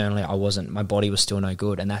did externally, my body was still no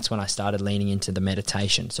good. And that's when I started leaning into the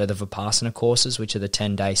meditation. So the Vipassana courses, which are the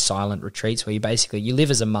 10-day silent retreats where you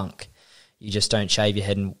live as a monk. You just don't shave your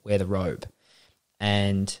head and wear the robe.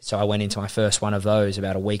 And so I went into my first one of those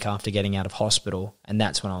about a week after getting out of hospital. And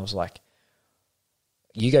that's when I was like,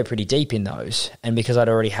 you go pretty deep in those. And because I'd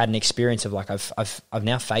already had an experience of like, I've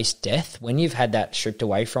now faced death. When you've had that stripped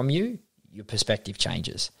away from you, your perspective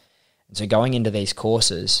changes. And so going into these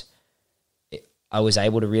courses, I was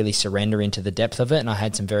able to really surrender into the depth of it, and I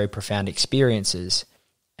had some very profound experiences,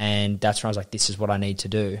 and that's when I was like, this is what I need to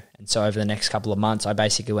do. And so over the next couple of months, I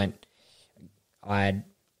basically I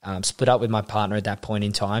split up with my partner at that point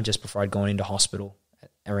in time, just before I'd gone into hospital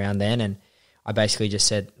around then, and I basically just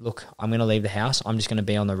said, look, I'm going to leave the house. I'm just going to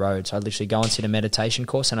be on the road. So I literally go and sit a meditation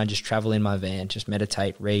course, and I just travel in my van, just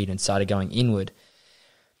meditate, read, and started going inward.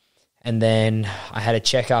 And then I had a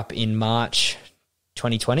checkup in March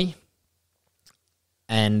 2020,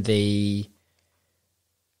 and the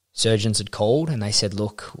surgeons had called and they said,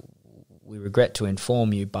 look, we regret to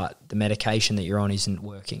inform you, but the medication that you're on isn't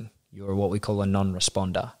working. You're what we call a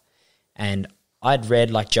non-responder. And I'd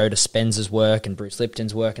read like Joe Dispenza's work and Bruce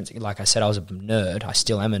Lipton's work. And like I said, I was a nerd. I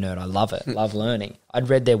still am a nerd. I love it. Love learning. I'd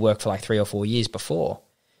read their work for like 3 or 4 years before.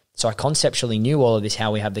 So I conceptually knew all of this,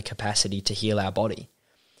 how we have the capacity to heal our body.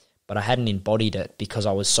 But I hadn't embodied it because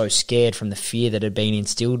I was so scared from the fear that had been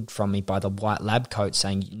instilled from me by the white lab coat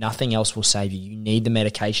saying nothing else will save you. You need the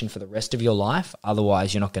medication for the rest of your life.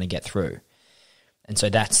 Otherwise, you're not going to get through. And so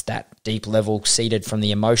that's that deep level seated from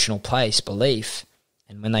the emotional place belief.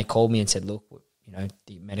 And when they called me and said, look,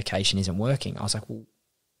 the medication isn't working, I was like, well,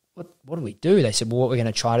 what do we do? They said, well, what we're going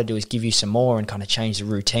to try to do is give you some more and kind of change the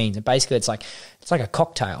routines. And basically it's like a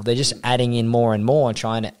cocktail. They're just adding in more and more and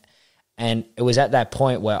trying to. And it was at that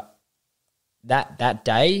point where that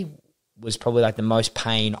day was probably like the most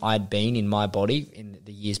pain I'd been in my body in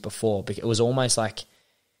the years before. Because it was almost like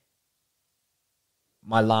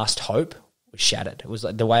my last hope was shattered. It was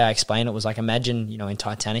like, the way I explain it was like, imagine, in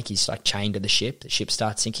Titanic, he's like chained to the ship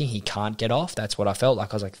starts sinking, he can't get off. That's what I felt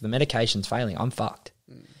like. I was like, if the medication's failing, I'm fucked.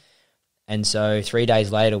 And so 3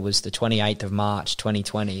 days later was the 28th of March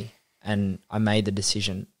 2020, and I made the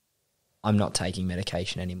decision, I'm not taking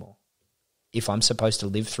medication anymore. If I'm supposed to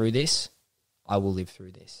live through this, I will live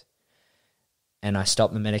through this. And I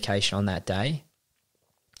stopped the medication on that day.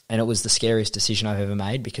 And it was the scariest decision I've ever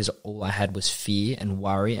made because all I had was fear and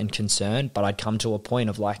worry and concern. But I'd come to a point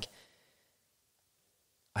of like,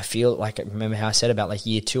 I feel like, I remember how I said about like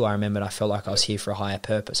year 2, I remembered I felt like I was here for a higher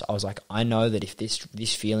purpose. I was like, I know that if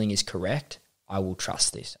this feeling is correct, I will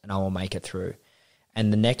trust this and I will make it through.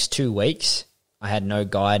 And the next 2 weeks, I had no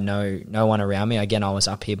guide, no one around me. Again, I was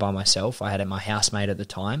up here by myself. I had my housemate at the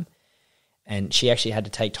time. And she actually had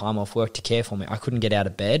to take time off work to care for me. I couldn't get out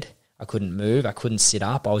of bed. I couldn't move. I couldn't sit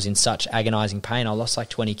up. I was in such agonizing pain. I lost like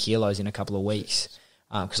 20 kilos in a couple of weeks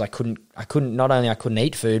because I couldn't, not only I couldn't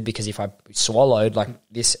eat food because if I swallowed like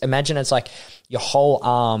this, imagine it's like your whole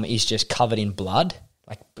arm is just covered in blood,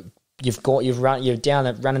 like you're running down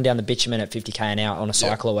the bitumen at 50k an hour on a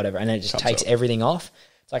cycle or whatever, and then it just takes everything off.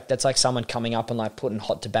 It's like that's like someone coming up and like putting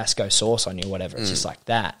hot Tabasco sauce on you or whatever. It's just like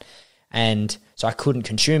that. And so I couldn't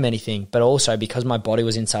consume anything, but also because my body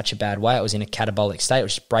was in such a bad way, it was in a catabolic state. It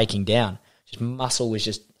was just breaking down. Just muscle was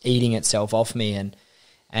just eating itself off me,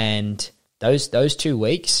 and those 2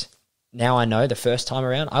 weeks. Now I know the first time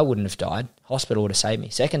around I wouldn't have died. Hospital would have saved me.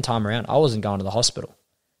 Second time around I wasn't going to the hospital.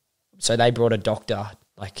 So they brought a doctor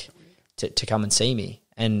like to come and see me,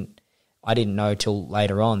 and I didn't know till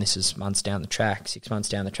later on. This is 6 months down the track.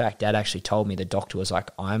 Dad actually told me, the doctor was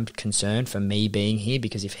like, I'm concerned for me being here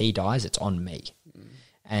because if he dies, it's on me.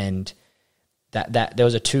 And that there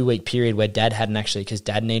was a 2 week period where Dad hadn't actually, because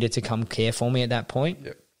Dad needed to come care for me at that point.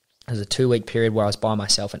 Yep. There was a 2 week period where I was by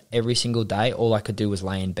myself, and every single day all I could do was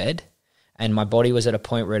lay in bed. And my body was at a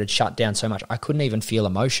point where it had shut down so much I couldn't even feel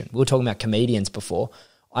emotion. We were talking about comedians before.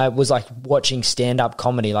 I was like watching stand-up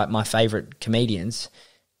comedy, like my favourite comedians,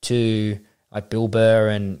 to like Bill Burr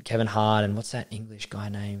and Kevin Hart and what's that English guy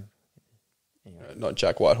name? Anyway. Not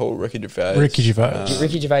Jack Whitehall, Ricky Gervais. Ricky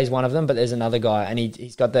Gervais is one of them, but there's another guy, and he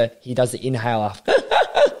does the inhaler.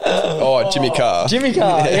 Jimmy Carr.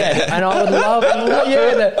 Yeah. And I would love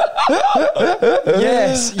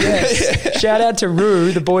yes. Shout out to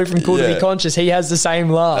Rue, the boy from Cool to Be Conscious. He has the same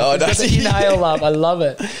laugh. Oh, does the inhale laugh. I love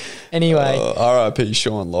it. Anyway. R.I.P.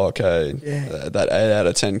 Sean Locke, hey. Yeah. That 8 out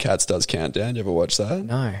of 10 Cats does Countdown. You ever watch that?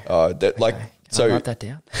 No. Can I write that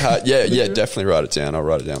down? Definitely write it down. I'll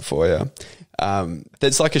write it down for you.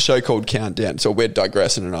 There's like a show called Countdown. So we're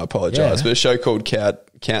digressing, and I apologise. But a show called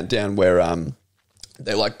Countdown where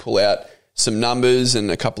they like pull out some numbers, and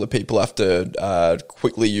a couple of people have to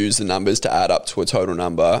quickly use the numbers to add up to a total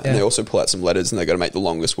number. Yeah. And they also pull out some letters, and they got to make the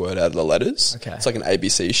longest word out of the letters. Okay. It's like an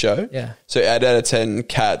ABC show. Yeah. So 8 out of 10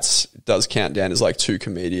 Cats does Countdown is like 2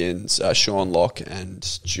 comedians, Sean Locke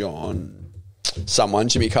and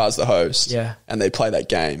Jimmy Carr's the host. Yeah. And they play that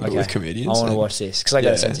game with comedians. I want to watch this because I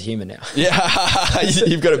got a sense of humour now. Yeah.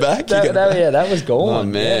 You've got it back? That was gone. Oh,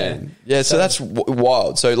 man. Yeah, so that's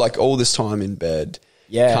wild. So like all this time in bed,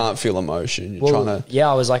 can't feel emotion. You're trying to...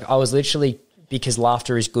 Yeah, I was literally, because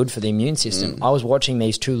laughter is good for the immune system. I was watching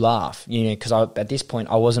these two laugh, because at this point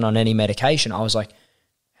I wasn't on any medication. I was like,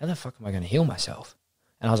 how the fuck am I going to heal myself?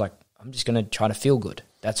 And I was like, I'm just going to try to feel good.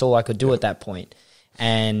 That's all I could do at that point.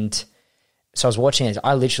 And so I was watching it.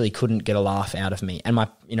 I literally couldn't get a laugh out of me. And my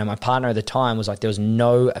partner at the time was like, there was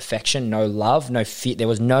no affection, no love, no fear. There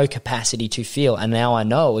was no capacity to feel. And now I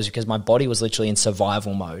know it was because my body was literally in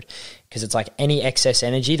survival mode. Because it's like any excess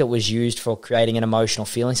energy that was used for creating an emotional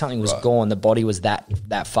feeling, something was gone. The body was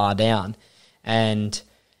that far down. And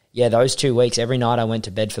yeah, those 2 weeks, every night I went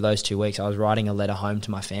to bed for those 2 weeks, I was writing a letter home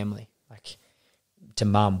to my family. To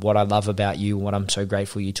mum, what I love about you, what I'm so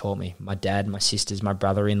grateful you taught me. My dad, my sisters, my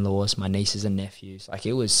brother-in-laws, my nieces and nephews. Like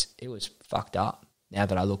it was fucked up now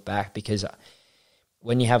that I look back, because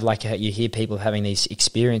when you have you hear people having these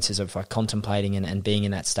experiences of like contemplating and being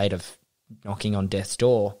in that state of knocking on death's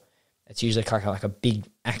door, it's usually like a big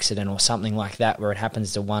accident or something like that where it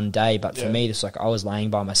happens to one day. But for me, it's like I was laying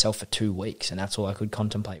by myself for 2 weeks, and that's all I could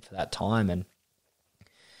contemplate for that time.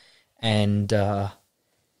 And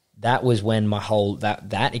that was when my whole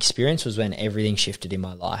that experience was when everything shifted in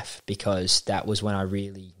my life, because that was when I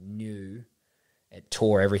really knew it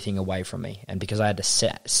tore everything away from me. And because I had to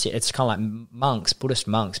sit, it's kind of like Buddhist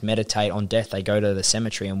monks meditate on death. They go to the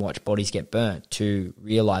cemetery and watch bodies get burnt to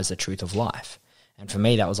realize the truth of life. And for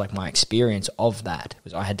me, that was like my experience of that,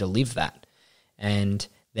 was I had to live that. And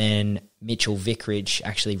then Mitchell Vickridge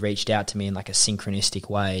actually reached out to me in like a synchronistic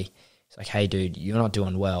way. It's like, hey dude, you're not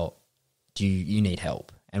doing well. You need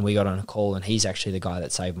help? And we got on a call, and he's actually the guy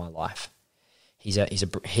that saved my life. He's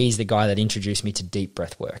the guy that introduced me to deep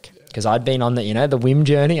breath work, because I'd been on the the Wim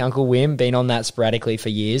journey, Uncle Wim, been on that sporadically for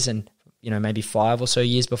years, and maybe 5 or so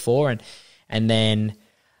years before, and then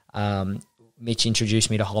Mitch introduced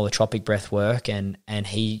me to holotropic breath work, and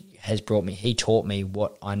he taught me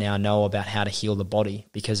what I now know about how to heal the body,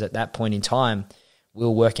 because at that point in time we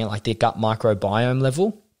were working at like the gut microbiome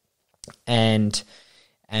level, and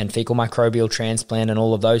fecal microbial transplant and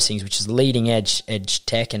all of those things, which is leading edge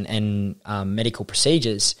tech and medical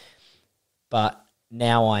procedures. But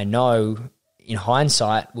now I know, in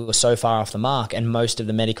hindsight, we were so far off the mark, and most of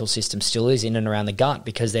the medical system still is in and around the gut,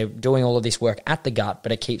 because they're doing all of this work at the gut,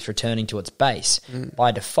 but it keeps returning to its base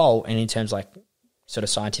by default. And in terms like sort of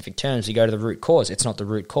scientific terms, we go to the root cause. It's not the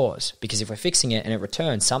root cause, because if we're fixing it and it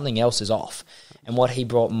returns, something else is off. And what he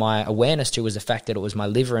brought my awareness to was the fact that it was my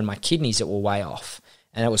liver and my kidneys that were way off.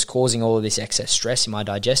 And it was causing all of this excess stress in my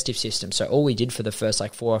digestive system. So all we did for the first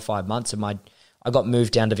like 4 or 5 months of I got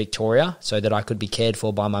moved down to Victoria so that I could be cared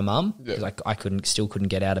for by my mum, because I couldn't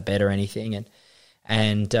get out of bed or anything,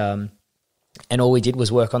 and all we did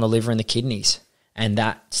was work on the liver and the kidneys, and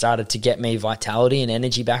that started to get me vitality and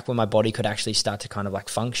energy back when my body could actually start to kind of like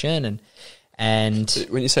function. And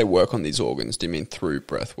when you say work on these organs, do you mean through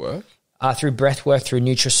breath work? Through breath work, through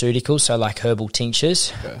nutraceuticals, so like herbal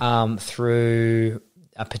tinctures, through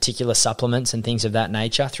particular supplements and things of that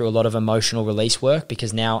nature, through a lot of emotional release work,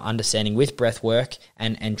 because now understanding with breath work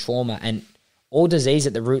and trauma, and all disease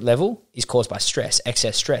at the root level is caused by stress,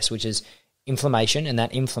 excess stress, which is inflammation, and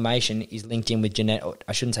that inflammation is linked in with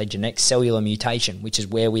cellular mutation, which is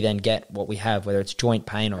where we then get what we have, whether it's joint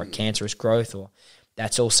pain or a cancerous growth, or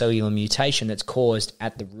that's all cellular mutation that's caused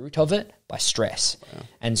at the root of it by stress. Wow.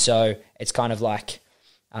 And so it's kind of like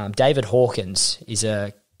David Hawkins is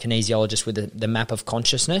a kinesiologist with the map of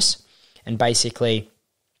consciousness, and basically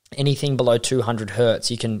anything below 200 hertz,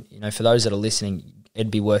 you can, for those that are listening, it'd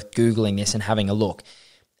be worth Googling this and having a look.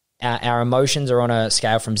 Our emotions are on a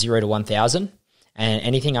scale from 0 to 1,000, and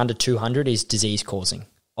anything under 200 is disease causing.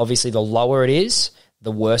 Obviously, the lower it is,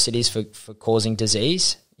 the worse it is for causing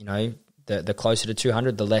disease. The closer to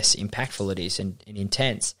 200, the less impactful it is and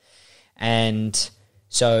intense. And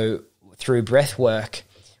so through breath work,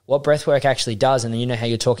 what breath work actually does, and how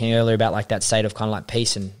you're talking earlier about like that state of kind of like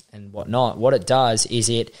peace and whatnot, what it does is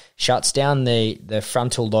it shuts down the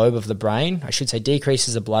frontal lobe of the brain. I should say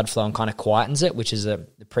decreases the blood flow and kind of quietens it, which is the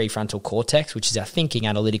prefrontal cortex, which is our thinking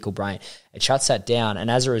analytical brain. It shuts that down,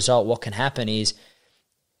 and as a result, what can happen is,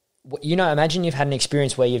 imagine you've had an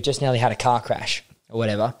experience where you've just nearly had a car crash or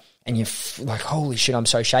whatever, and you're like, holy shit, I'm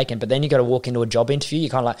so shaken. But then you got to walk into a job interview, you're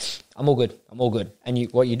kind of like, I'm all good. And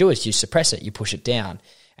what you do is you suppress it, you push it down.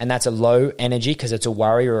 And that's a low energy because it's a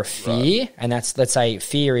worry or a fear. Right. And that's, let's say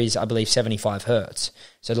fear is, I believe, 75 hertz.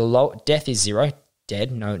 So the death is 0,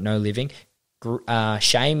 dead, no living.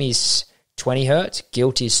 Shame is 20 hertz,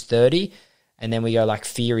 guilt is 30. And then we go like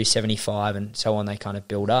fear is 75 and so on. They kind of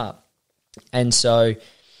build up. And so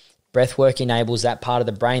breath work enables that part of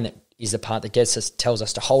the brain that is the part that tells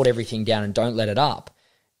us to hold everything down and don't let it up,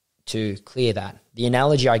 to clear that. The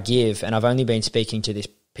analogy I give, and I've only been speaking to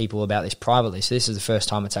people about this privately, so this is the first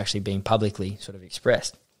time it's actually being publicly sort of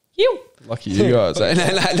expressed. Lucky you guys.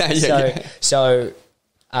 So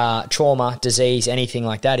trauma, disease, anything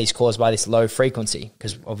like that is caused by this low frequency,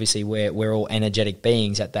 because obviously we're all energetic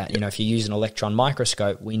beings at that. If you use an electron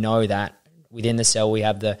microscope, we know that within the cell we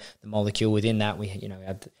have the molecule, within that we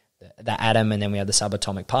have the atom, and then we have the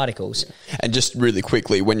subatomic particles. And just really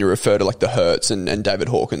quickly, when you refer to like the hertz and David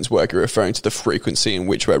Hawkins' work, you're referring to the frequency in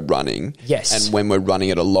which we're running. Yes. And when we're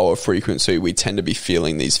running at a lower frequency, we tend to be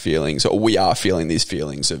feeling these feelings, or we are feeling these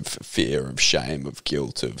feelings of fear, of shame, of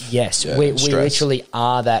guilt, of we literally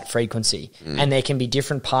are that frequency. And there can be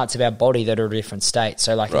different parts of our body that are a different state.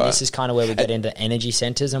 So like this is kind of where we get into energy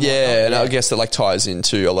centers and whatnot. And I guess that like ties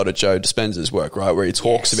into a lot of Joe Dispenza's work, right? Where he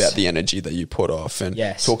talks about the energy that you put off, and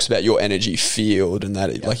talks about your energy field, and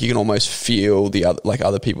that like you can almost feel the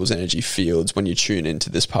other people's energy fields when you tune into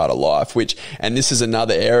this part of life, and this is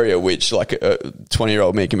another area which like a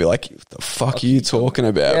 20-year-old me can be like, what the fuck are you talking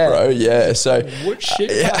about, bro? So what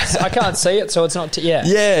shit? I can't see it, so it's not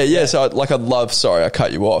so I'd love, sorry I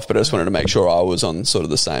cut you off, but I just wanted to make sure I was on sort of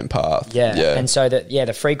the same path. And so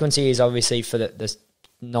the frequency is obviously for the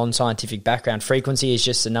non-scientific background. Frequency is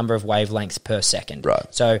just the number of wavelengths per second. Right.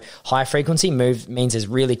 So high frequency means there's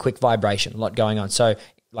really quick vibration, a lot going on. So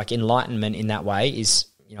like enlightenment in that way is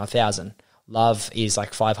 1,000. Love is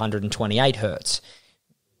like 528 hertz.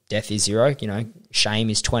 Death is 0.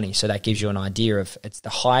 Shame is 20. So that gives you an idea of, it's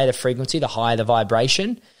the higher the frequency, the higher the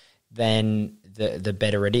vibration, then the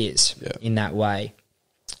better it is in that way.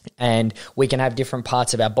 And we can have different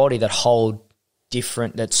parts of our body that hold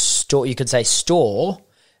different, store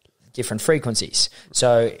different frequencies.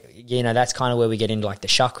 So, that's kind of where we get into like the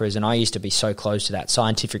chakras. And I used to be so close to that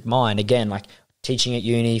scientific mind, again, like teaching at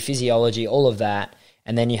uni, physiology, all of that.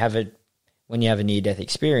 And then when you have a near-death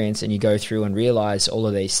experience and you go through and realize all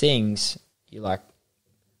of these things, you're like,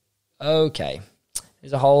 okay,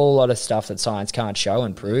 there's a whole lot of stuff that science can't show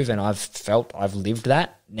and prove. And I've lived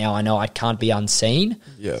that. Now I know I can't be unseen.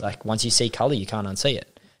 Yeah. It's like once you see color, you can't unsee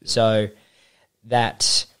it. Yeah. So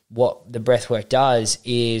that's what the breath work does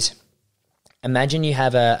is, imagine you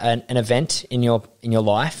have an event in your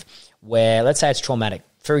life where, let's say it's traumatic.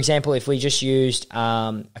 For example, if we just used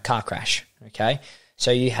a car crash, okay?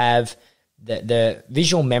 So you have the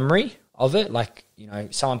visual memory of it, like,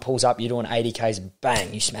 someone pulls up, you're doing 80 Ks and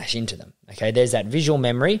bang, you smash into them, okay? There's that visual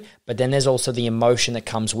memory, but then there's also the emotion that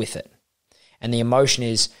comes with it. And the emotion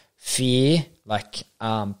is fear, like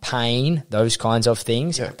pain, those kinds of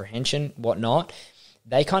things, apprehension, whatnot,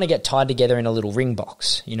 they kind of get tied together in a little ring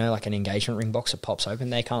box, you know, like an engagement ring box that pops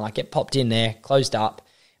open. They kind of like get popped in there, closed up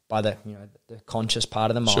by the, you know, the conscious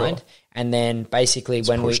part of the mind. Sure. And then basically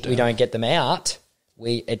when we don't get them out,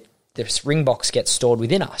 this ring box gets stored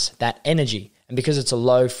within us, that energy. And because it's a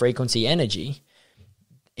low frequency energy,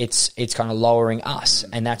 it's kind of lowering us.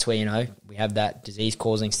 And that's where, you know, we have that disease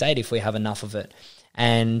causing state if we have enough of it.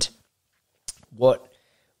 And what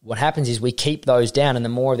happens is we keep those down, and the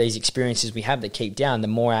more of these experiences we have that keep down, the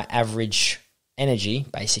more our average energy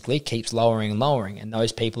basically keeps lowering and lowering. And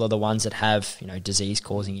those people are the ones that have, you know, disease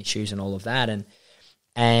causing issues and all of that.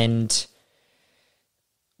 And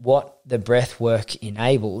what the breath work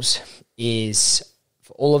enables is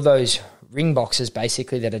for all of those ring boxes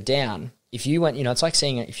basically that are down. If you went, you know, it's like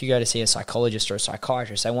if you go to see a psychologist or a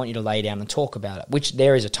psychiatrist, they want you to lay down and talk about it, which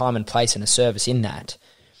there is a time and place and a service in that.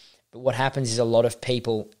 But what happens is a lot of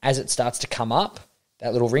people, as it starts to come up,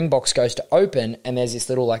 that little ring box goes to open, and there's this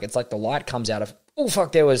little, like, it's like the light comes out of, oh,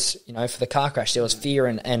 fuck, there was, you know, for the car crash, there was fear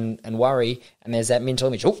and worry, and there's that mental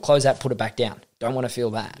image, oh, close that, put it back down. Don't want to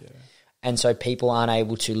feel that. Yeah. And so people aren't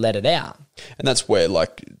able to let it out. And that's where,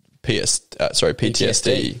 like,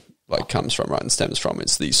 PTSD like comes from, right, and stems from.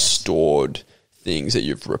 It's these stored things that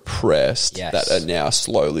you've repressed that are now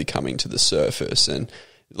slowly coming to the surface. And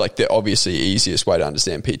like the obviously easiest way to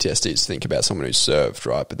understand PTSD is to think about someone who's served,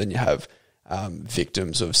 right? But then you have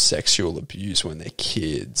victims of sexual abuse when they're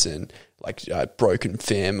kids, and like broken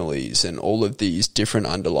families, and all of these different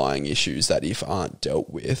underlying issues that if aren't dealt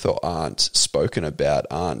with or aren't spoken about,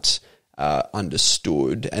 aren't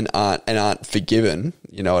understood and aren't forgiven,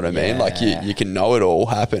 you know what I mean? Like you can know it all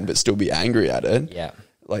happened but still be angry at it. Yeah.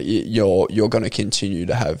 Like you're going to continue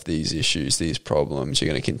to have these issues, these problems. You're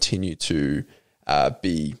going to continue to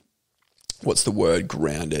be, what's the word,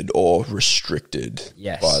 grounded or restricted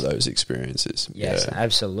by those experiences. Yes,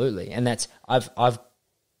 absolutely. And that's I've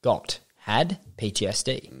had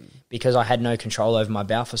PTSD because I had no control over my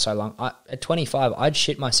bowel for so long. At 25, I'd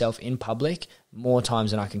shit myself in public more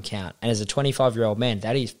times than I can count. And as a 25-year-old man,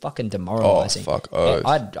 that is fucking demoralizing. Oh, fuck. Oh.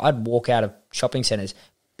 I'd walk out of shopping centres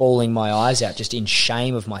bawling my eyes out just in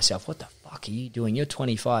shame of myself. What the fuck are you doing? You're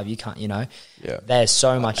 25. You can't, you know. Yeah. There's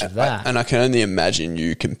so much of that. And I can only imagine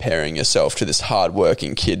you comparing yourself to this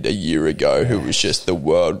hardworking kid a year ago who was just, the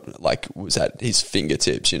world like was at his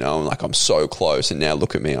fingertips, you know, and like I'm so close, and now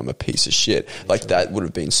look at me, I'm a piece of shit. Like that would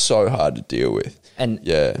have been so hard to deal with. And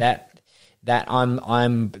that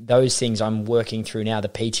I'm those things I'm working through now, the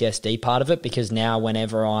PTSD part of it, because now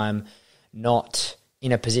whenever I'm not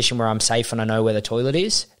in a position where I'm safe and I know where the toilet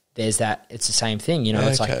is, there's that, it's the same thing, you know.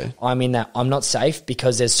 It's like I'm in that, I'm not safe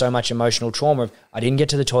because there's so much emotional trauma of I didn't get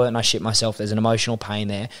to the toilet and I shit myself. There's an emotional pain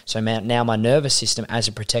there. So now my nervous system as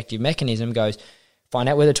a protective mechanism goes, find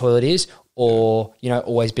out where the toilet is, or, you know,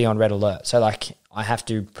 always be on red alert. So like I have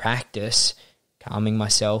to practice calming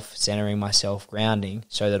myself, centering myself, grounding,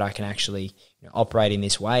 so that I can actually, you know, operate in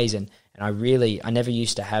these ways. And I never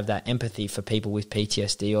used to have that empathy for people with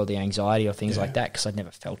PTSD or the anxiety or things like that, because I'd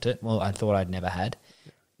never felt it. Well, I thought I'd never had.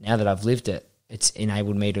 Now that I've lived it, it's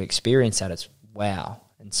enabled me to experience that. It's wow.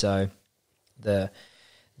 And so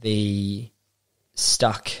the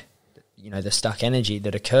stuck, you know, the stuck energy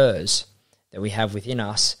that occurs that we have within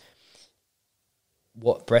us,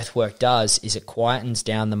 what breath work does is it quietens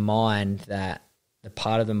down the mind, that the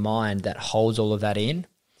part of the mind that holds all of that in.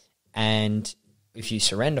 And if you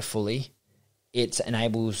surrender fully, it's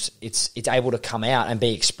able to come out and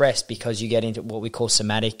be expressed, because you get into what we call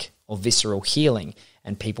somatic or visceral healing.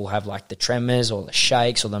 And people have like the tremors or the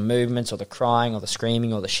shakes or the movements or the crying or the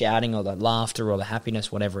screaming or the shouting or the laughter or the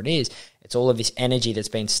happiness, whatever it is. It's all of this energy that's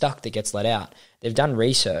been stuck that gets let out. They've done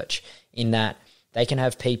research in that they can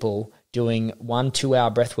have people doing 1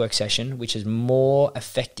 2-hour breathwork session, which is more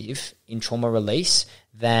effective in trauma release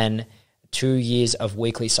than 2 years of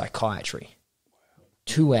weekly psychiatry.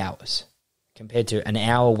 2 hours. Compared to an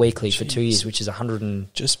hour weekly for 2 years, which is 100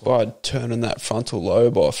 and... Just by turning that frontal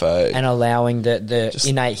lobe off, and allowing the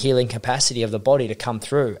innate healing capacity of the body to come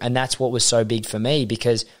through. And that's what was so big for me,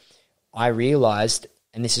 because I realised,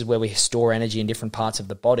 and this is where we store energy in different parts of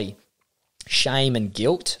the body, shame and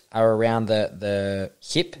guilt are around the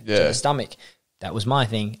hip to the stomach. That was my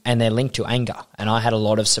thing. And they're linked to anger. And I had a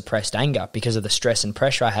lot of suppressed anger because of the stress and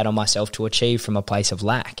pressure I had on myself to achieve from a place of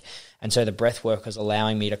lack. And so the breath work was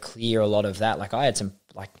allowing me to clear a lot of that. Like I had some,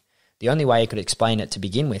 like the only way I could explain it to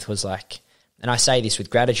begin with was like, and I say this with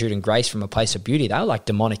gratitude and grace from a place of beauty, they were like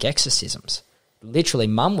demonic exorcisms. Literally,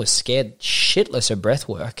 mum was scared shitless of breath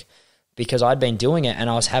work because I'd been doing it and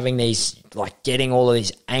I was having these, like getting all of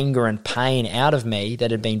this anger and pain out of me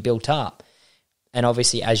that had been built up. And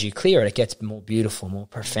obviously as you clear it, it gets more beautiful, more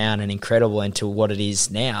profound and incredible into what it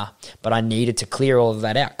is now. But I needed to clear all of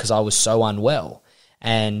that out because I was so unwell.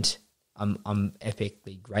 And I'm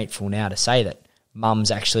epically grateful now to say that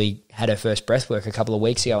Mum's actually had her first breath work a couple of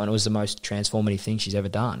weeks ago, and it was the most transformative thing she's ever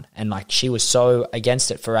done. And like, she was so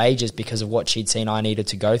against it for ages because of what she'd seen I needed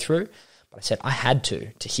to go through. But I said I had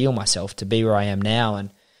to heal myself to be where I am now.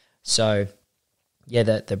 And so, yeah,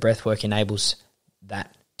 the breath work enables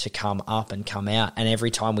that to come up and come out. And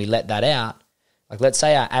every time we let that out, like let's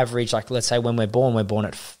say our average, like let's say when we're born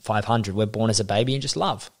at 500, we're born as a baby and just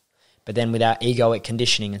love. But then with our egoic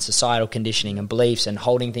conditioning and societal conditioning and beliefs and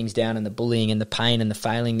holding things down and the bullying and the pain and the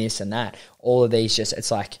failing this and that, all of these just, it's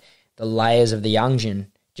like the layers of the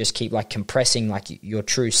onion just keep like compressing like your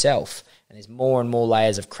true self. And there's more and more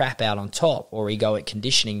layers of crap out on top, or egoic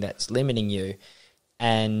conditioning that's limiting you.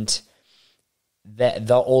 And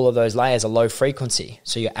all of those layers are low frequency.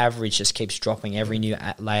 So your average just keeps dropping every new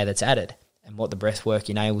layer that's added. And what the breath work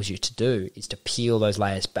enables you to do is to peel those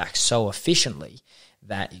layers back so efficiently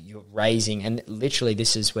that you're raising. And literally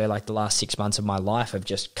this is where like the last 6 months of my life have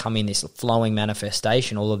just come in this flowing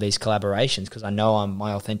manifestation, all of these collaborations, because I know I'm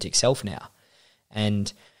my authentic self now.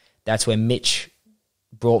 And that's where Mitch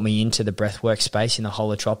brought me into the breathwork space in the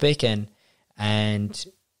holotropic and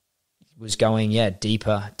was going,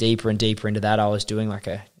 deeper and deeper into that. I was doing like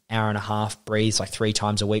an hour and a half breathes like 3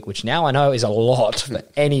 times a week, which now I know is a lot for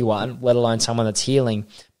anyone, let alone someone that's healing.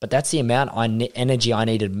 But that's the amount energy I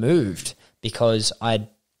needed moved because I'd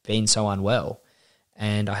been so unwell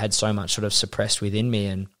and I had so much sort of suppressed within me.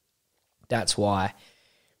 And that's why,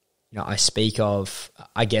 I speak of,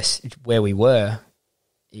 I guess where we were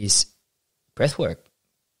is breathwork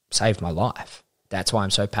saved my life. That's why I'm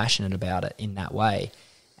so passionate about it in that way.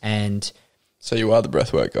 And so you are the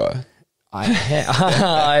breathwork guy.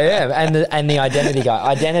 I am. And the identity guy.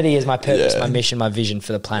 Identity is my purpose, my mission, my vision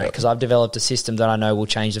for the planet, because I've developed a system that I know will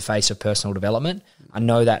change the face of personal development. I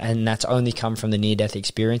know that, and that's only come from the near-death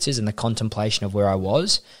experiences and the contemplation of where I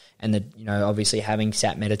was. And obviously having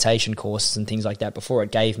sat meditation courses and things like that before,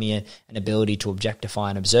 it gave me an ability to objectify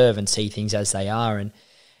and observe and see things as they are.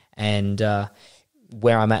 And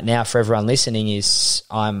where I'm at now for everyone listening is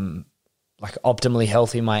I'm like optimally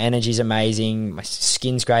healthy. My energy's amazing. My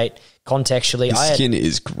skin's great. Contextually, His skin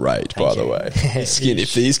is great, by the way. His skin,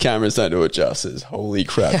 if these cameras don't do it justice, holy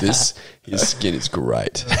crap, his skin is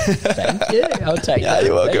great. Thank you. I'll take that.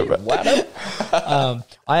 You're welcome, bro.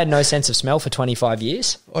 I had no sense of smell for 25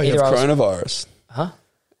 years. Oh, you have coronavirus. Huh?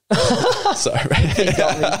 Sorry.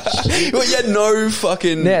 Well, you had no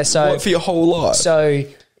fucking... Yeah, so... What, for your whole life? So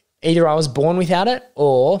either I was born without it,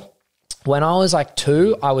 or... When I was like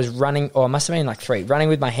 2, I was running, or I must have been like 3, running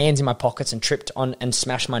with my hands in my pockets and tripped on and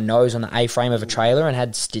smashed my nose on the A-frame of a trailer and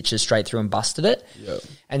had stitches straight through and busted it. Yep.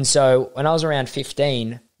 And so when I was around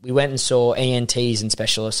 15, we went and saw ENTs and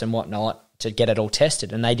specialists and whatnot to get it all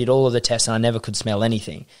tested. And they did all of the tests and I never could smell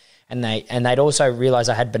anything. And they'd also realised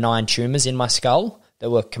I had benign tumours in my skull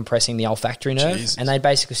that were compressing the olfactory nerve. Jesus. And they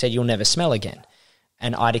basically said, you'll never smell again.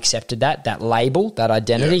 And I'd accepted that label, that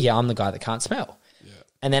identity. Yeah, I'm the guy that can't smell.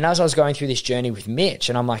 And then as I was going through this journey with Mitch,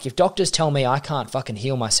 and I'm like, if doctors tell me I can't fucking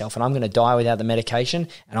heal myself and I'm going to die without the medication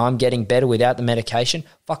and I'm getting better without the medication,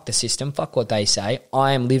 fuck the system, fuck what they say.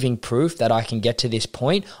 I am living proof that I can get to this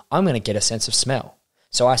point. I'm going to get a sense of smell.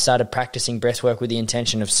 So I started practicing breathwork with the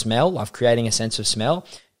intention of smell, of creating a sense of smell,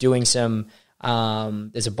 doing some,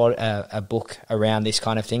 there's a book around this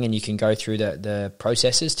kind of thing and you can go through the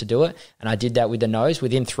processes to do it. And I did that with the nose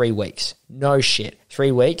within 3 weeks. No shit.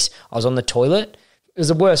 3 weeks. I was on the toilet. It was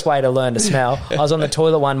the worst way to learn to smell. I was on the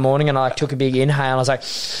toilet one morning and I took a big inhale and I was like,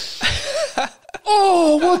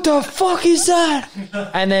 oh, what the fuck is that?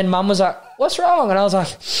 And then Mum was like, what's wrong? And I was like,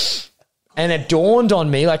 and it dawned on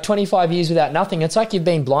me, like 25 years without nothing. It's like you've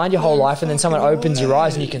been blind your whole life and then someone opens your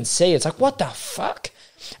eyes and you can see. It's like, what the fuck?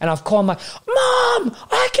 And I've called my Mom,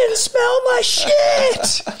 I can smell my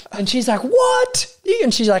shit. And she's like, what?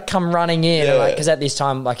 And she's like, come running in. Yeah. Because at this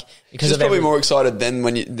time, like, because she's of probably more excited than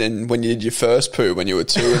when you did your first poo when you were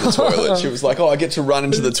 2 in the toilet. She was like, oh, I get to run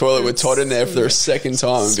into the toilet with Todd in there for the second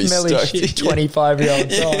time and be smelly stoked. shit, 25-year-old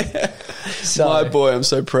Todd. Yeah. So, my boy, I'm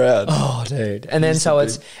so proud. Oh, dude. And then so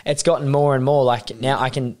it's gotten more and more like now I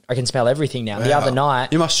can smell everything now. Wow. The other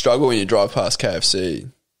night. You must struggle when you drive past KFC.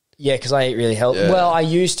 Yeah, because I eat really healthy. Yeah. Well, I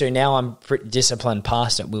used to. Now I'm pretty disciplined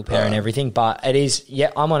past it, willpower and everything. But it is,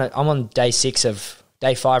 I'm on day 6 of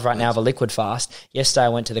day 5 right now of a liquid fast. Yesterday I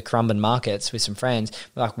went to the Currumbin markets with some friends.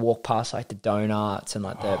 We like walked past like the donuts and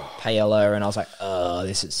like the paella, and I was like, oh,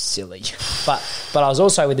 this is silly. But I was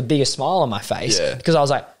also with the biggest smile on my face because I was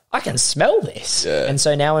like, I can smell this. Yeah. And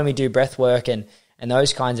so now when we do breath work and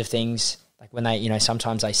those kinds of things, like when they, you know,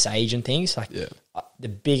 sometimes they sage and things, like the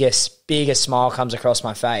biggest smile comes across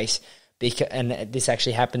my face. And this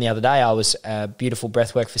actually happened the other day. I was a beautiful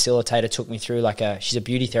breathwork facilitator, took me through she's a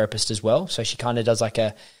beauty therapist as well. So she kind of does like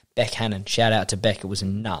a Beck Hannon. Shout out to Beck. It was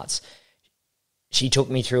nuts. She took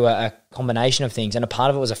me through a combination of things, and a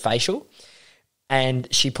part of it was a facial. And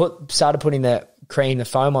she started putting the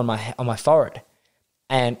foam on my forehead.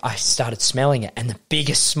 And I started smelling it, and the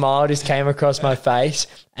biggest smile just came across my face,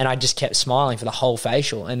 and I just kept smiling for the whole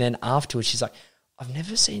facial. And then afterwards, she's like, I've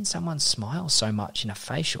never seen someone smile so much in a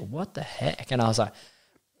facial. What the heck? And I was like,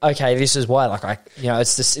 okay, this is why. Like,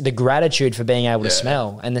 it's the gratitude for being able to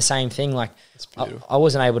smell. And the same thing, like, I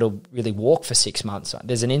wasn't able to really walk for 6 months.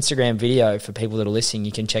 There's an Instagram video for people that are listening.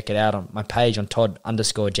 You can check it out on my page on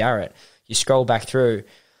Todd_Jarratt. You scroll back through.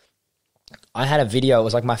 I had a video. It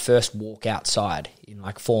was like my first walk outside in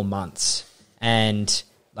like 4 months. And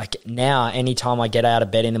like now, anytime I get out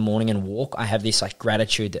of bed in the morning and walk, I have this like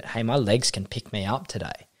gratitude that, hey, my legs can pick me up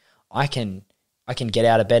today. I can get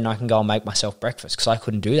out of bed and I can go and make myself breakfast, because I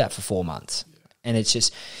couldn't do that for 4 months. Yeah. And it's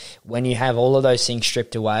just when you have all of those things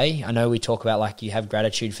stripped away, I know we talk about like you have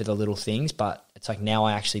gratitude for the little things, but it's like now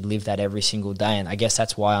I actually live that every single day. And I guess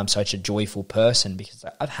that's why I'm such a joyful person, because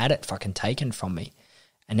I've had it fucking taken from me.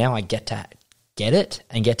 And now I get to get it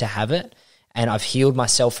and get to have it. And I've healed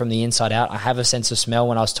myself from the inside out. I have a sense of smell.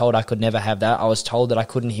 When I was told I could never have that, I was told that I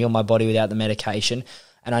couldn't heal my body without the medication.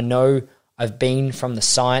 And I know I've been from the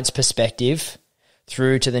science perspective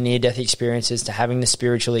through to the near-death experiences to having the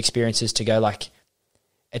spiritual experiences to go like,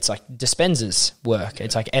 it's like Dispenza's work.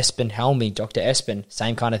 It's like Espen Helmy, Dr. Espen,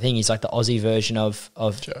 same kind of thing. He's like the Aussie version of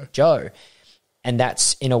Joe. And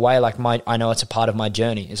that's in a way like I know it's a part of my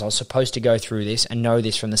journey, is I was supposed to go through this and know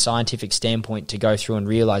this from the scientific standpoint, to go through and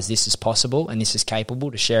realize this is possible and this is capable,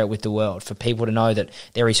 to share it with the world, for people to know that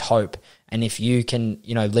there is hope. And if you can,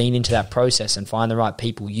 lean into that process and find the right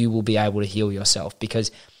people, you will be able to heal yourself, because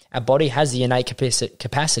our body has the innate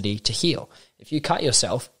capacity to heal. If you cut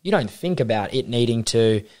yourself, you don't think about it needing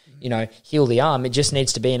to, heal the arm. It just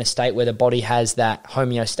needs to be in a state where the body has that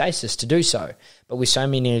homeostasis to do so. But with so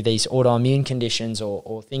many of these autoimmune conditions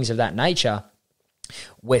or things of that nature,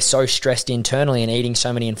 we're so stressed internally and eating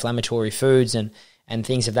so many inflammatory foods and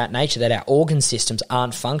things of that nature that our organ systems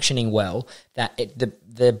aren't functioning well, that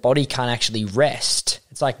the body can't actually rest.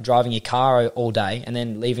 It's like driving your car all day and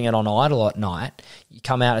then leaving it on idle at night. You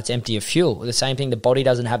come out, it's empty of fuel. The same thing, the body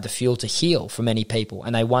doesn't have the fuel to heal for many people,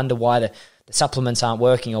 and they wonder why the supplements aren't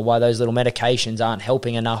working or why those little medications aren't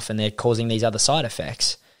helping enough and they're causing these other side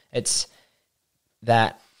effects. It's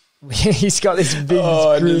that he's got this big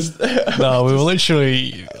No, we were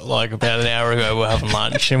literally like about an hour ago, we were having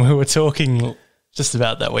lunch and we were talking just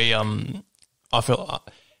about that. I feel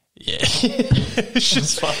it's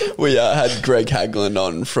just fun. We had Greg Hagland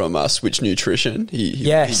on from Switch Nutrition. He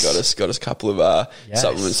got us a couple of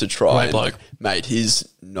supplements to try. Mate, his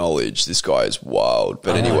knowledge, this guy is wild.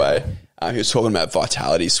 But anyway, he was talking about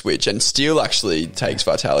Vitality Switch, and Steele actually takes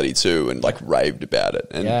Vitality too, and like raved about it.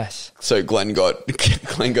 And so Glenn got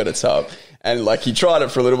it up, and like he tried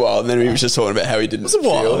it for a little while, and then he was just talking about how he didn't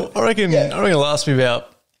feel. I reckon it'll last me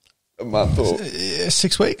about a month or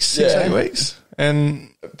 6 weeks, 8 weks. And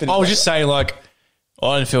I was just saying, like,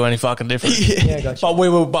 I didn't feel any fucking different. Gotcha. But we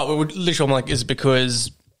were literally, I'm like, is it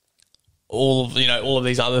because all of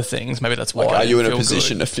these other things? Maybe that's why. Like, are you in a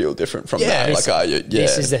position to feel different from that? Like, are you? Yeah.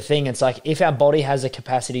 This is the thing. It's like if our body has a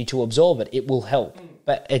capacity to absorb it, it will help.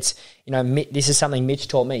 But it's, this is something Mitch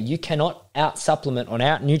taught me. You cannot out supplement or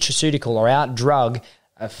out nutraceutical or out drug,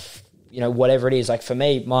 whatever it is. Like for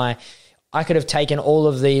me, I could have taken all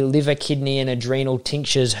of the liver, kidney, and adrenal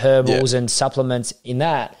tinctures, herbals, and supplements in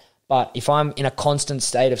that. But if I'm in a constant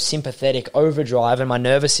state of sympathetic overdrive and my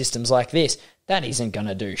nervous system's like this, that isn't going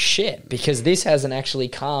to do shit, because this hasn't actually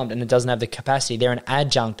calmed and it doesn't have the capacity. They're an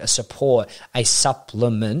adjunct, a support, a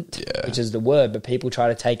supplement, which is the word, but people try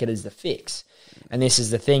to take it as the fix. And this is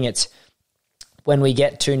the thing. It's when we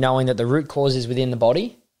get to knowing that the root cause is within the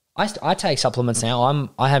body. I take supplements now.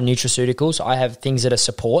 I have nutraceuticals. I have things that are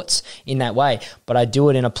supports in that way, but I do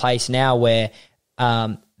it in a place now where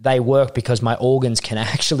they work because my organs can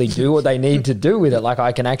actually do what they need to do with it. Like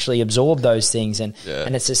I can actually absorb those things, and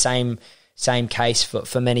it's the same case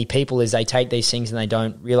for many people, is they take these things and they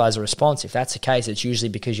don't realize a response. If that's the case, it's usually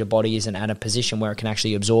because your body isn't at a position where it can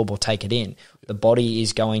actually absorb or take it in. The body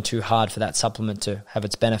is going too hard for that supplement to have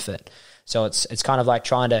its benefit. So it's kind of like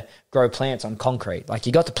trying to grow plants on concrete. Like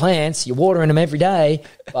you got the plants, you're watering them every day,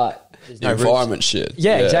 but there's no environment shit.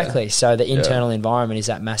 Yeah, exactly. So the internal environment is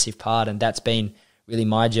that massive part, and that's been really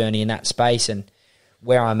my journey in that space. And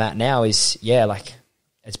where I'm at now is, like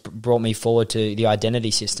it's brought me forward to the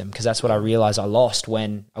identity system, because that's what I realized I lost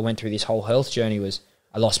when I went through this whole health journey. Was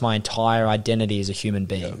I lost my entire identity as a human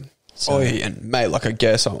being. So, and mate, like I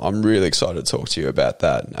guess I'm really excited to talk to you about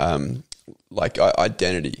that.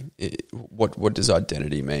 Identity. What does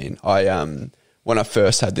identity mean? When I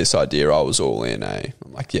first had this idea, I was all in. I'm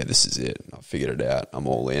like, yeah, this is it. I figured it out. I'm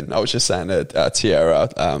all in. I was just saying to Tiara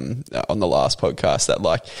on the last podcast that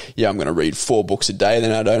I'm going to read 4 books a day,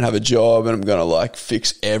 then I don't have a job, and I'm going to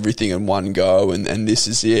fix everything in one go, and this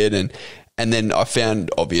is it. And then I found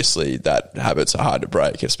obviously that habits are hard to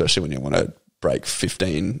break, especially when you want to break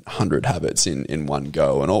 1,500 habits in one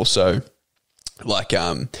go, and also.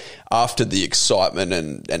 After the excitement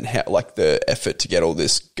and how, the effort to get all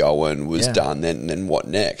this going was done, then what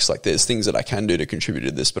next? There's things that I can do to contribute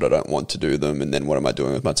to this, but I don't want to do them. And then what am I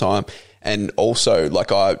doing with my time? And also,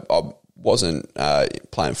 I wasn't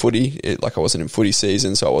playing footy. I wasn't in footy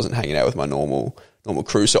season, so I wasn't hanging out with my normal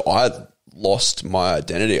crew. So I lost my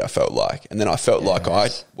identity, I felt like. And then I felt like I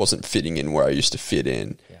wasn't fitting in where I used to fit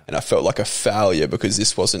in. And I felt like a failure because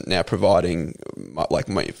this wasn't now providing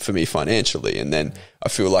for me financially. And then I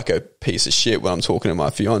feel like a piece of shit when I'm talking to my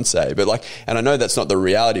fiance. But and I know that's not the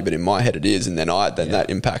reality, but in my head it is. And then that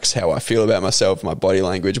impacts how I feel about myself, my body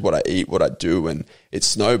language, what I eat, what I do, and it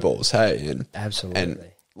snowballs. Hey, and absolutely.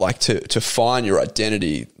 And to find your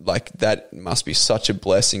identity, that must be such a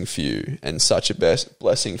blessing for you, and such a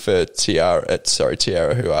blessing for Tiara,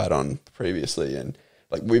 who I had on previously. And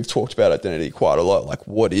we've talked about identity quite a lot.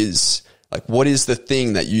 What is the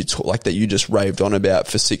thing that you that you just raved on about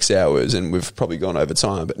for 6 hours, and we've probably gone over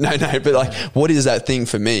time, but what is that thing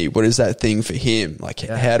for me? What is that thing for him?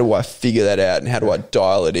 How do I figure that out, and how do I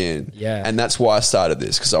dial it in? Yeah. And that's why I started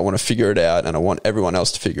this, because I want to figure it out, and I want everyone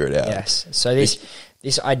else to figure it out. Yes. So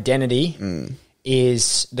this identity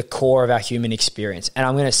is the core of our human experience. And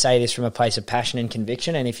I'm going to say this from a place of passion and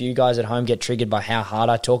conviction. And if you guys at home get triggered by how hard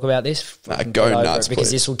I talk about this, go nuts, because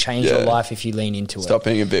please. This will change your life if you lean into it. Stop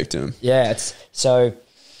being a victim. Yeah. So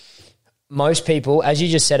most people, as you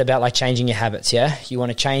just said about changing your habits, you want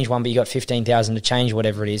to change one, but you got 15,000 to change,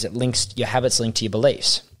 whatever it is. Your habits link to your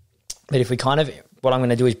beliefs. But if we what I'm going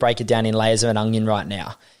to do is break it down in layers of an onion right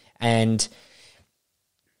now. And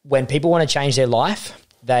when people want to change their life,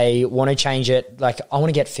 they want to change it I want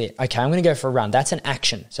to get fit. Okay, I'm going to go for a run. That's an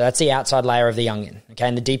action. So that's the outside layer of the onion. Okay,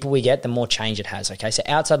 and the deeper we get, the more change it has. Okay, so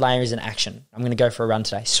outside layer is an action. I'm going to go for a run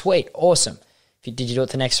today. Sweet, awesome. Did you do it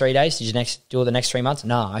the next 3 days? Did you do it the next 3 months?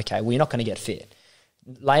 No, okay, well, you're not going to get fit.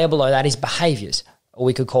 Layer below that is behaviors, or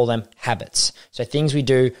we could call them habits. So things we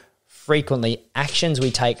do frequently, actions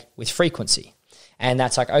we take with frequency. And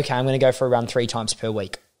that's okay, I'm going to go for a run 3 times per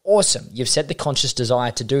week. Awesome. You've set the conscious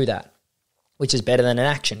desire to do that, which is better than an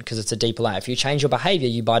action because it's a deeper layer. If you change your behavior,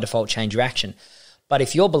 you by default change your action. But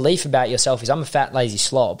if your belief about yourself is I'm a fat, lazy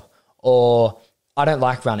slob, or I don't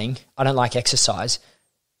like running, I don't like exercise,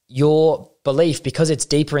 your belief, because it's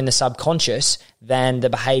deeper in the subconscious than the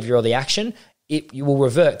behavior or the action, you will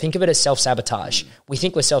revert. Think of it as self-sabotage. We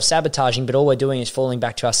think we're self-sabotaging, but all we're doing is falling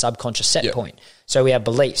back to our subconscious set point. So we have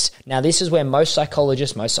beliefs. Now, this is where most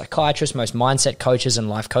psychologists, most psychiatrists, most mindset coaches and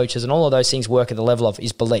life coaches and all of those things work at the level of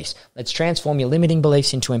is beliefs. Let's transform your limiting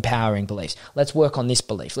beliefs into empowering beliefs. Let's work on this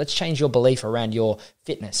belief. Let's change your belief around your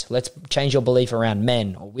fitness. Let's change your belief around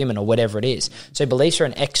men or women or whatever it is. So beliefs are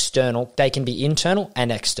an external. They can be internal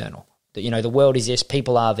and external. The world is this,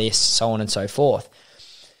 people are this, so on and so forth.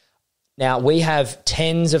 Now, we have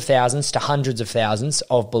tens of thousands to hundreds of thousands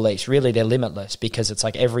of beliefs. Really, they're limitless because it's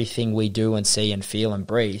everything we do and see and feel and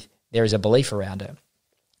breathe, there is a belief around it.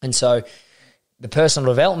 And so the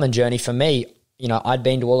personal development journey for me, I'd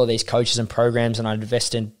been to all of these coaches and programs, and I'd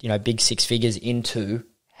invested, big 6 figures into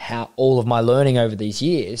how all of my learning over these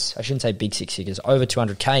years. I shouldn't say big 6 figures, over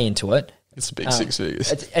 200K into it. It's a big 6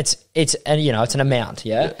 figures. It's an amount,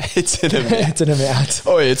 yeah? It's an amount. It's an amount.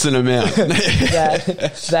 Oh, it's an amount.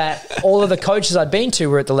 that all of the coaches I'd been to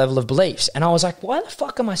were at the level of beliefs. And I was like, why the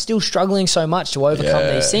fuck am I still struggling so much to overcome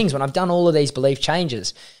these things when I've done all of these belief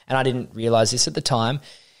changes? And I didn't realize this at the time.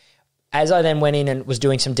 As I then went in and was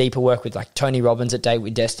doing some deeper work with Tony Robbins at Date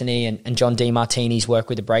with Destiny and John DeMartini's work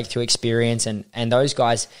with the Breakthrough Experience and those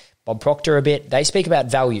guys, Bob Proctor a bit, they speak about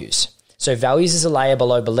values. So values is a layer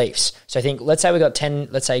below beliefs. So I think, let's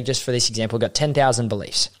say just for this example, we've got 10,000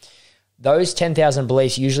 beliefs. Those 10,000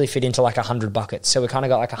 beliefs usually fit into 100 buckets. So we kind of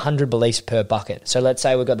got 100 beliefs per bucket. So let's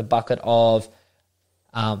say we've got the bucket of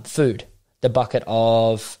food, the bucket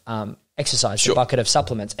of exercise, Sure. the bucket of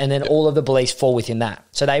supplements, and then all of the beliefs fall within that.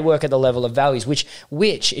 So they work at the level of values, which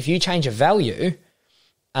if you change a value,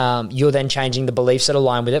 you're then changing the beliefs that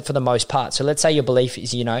align with it for the most part. So let's say your belief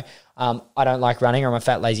is, I don't like running, or I'm a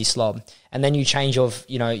fat, lazy slob. And then you change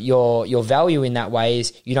your value in that way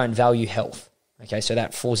is you don't value health. Okay, so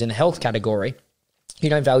that falls in the health category. You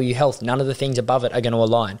don't value health. None of the things above it are going to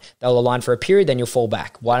align. They'll align for a period, then you'll fall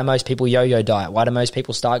back. Why do most people yo-yo diet? Why do most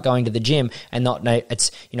people start going to the gym and not know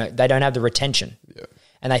they don't have the retention? Yeah.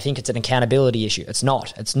 And they think it's an accountability issue. It's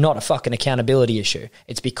not. It's not a fucking accountability issue.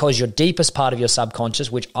 It's because your deepest part of your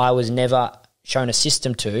subconscious, which I was never shown a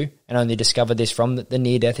system to and only discovered this from the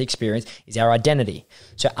near-death experience, is our identity.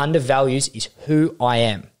 So under values is who I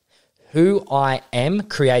am. Who I am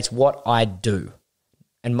creates what I do.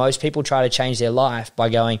 And most people try to change their life by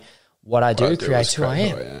going, what I do creates who I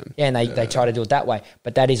am. Yeah, and they try to do it that way.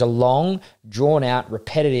 But that is a long, drawn-out,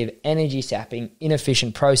 repetitive, energy-sapping,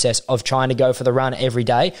 inefficient process of trying to go for the run every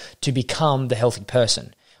day to become the healthy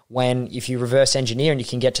person. When if you reverse engineer and you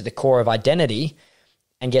can get to the core of identity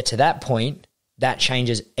and get to that point, that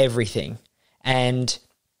changes everything. And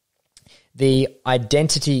the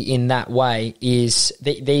identity in that way is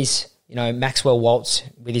these... Maxwell Waltz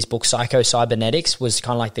with his book Psycho-Cybernetics was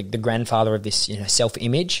kind of like the grandfather of this,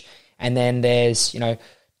 self-image. And then there's,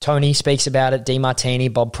 Tony speaks about it,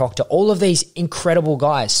 DeMartini, Bob Proctor, all of these incredible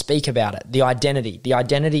guys speak about it. The identity. The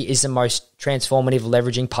identity is the most transformative,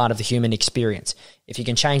 leveraging part of the human experience. If you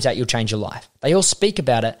can change that, you'll change your life. They all speak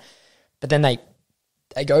about it, but then they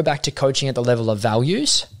go back to coaching at the level of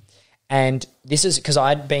values. And this is because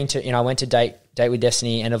I'd been to, I went to Date with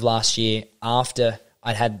Destiny end of last year after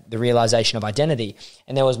I'd had the realization of identity.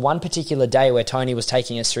 And there was one particular day where Tony was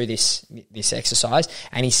taking us through this exercise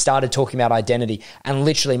and he started talking about identity, and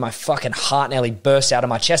literally my fucking heart nearly burst out of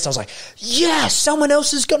my chest. I was like, yeah, someone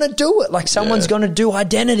else is going to do it. Like someone's going to do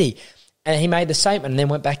identity. And he made the statement and then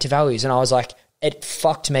went back to values. And I was like, it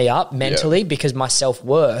fucked me up mentally because my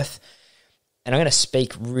self-worth, and I'm going to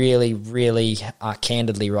speak really, really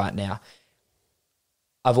candidly right now.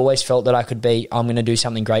 I've always felt that I'm going to do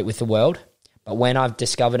something great with the world. But when I've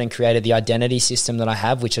discovered and created the identity system that I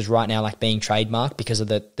have, which is right now like being trademarked because of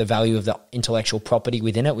the value of the intellectual property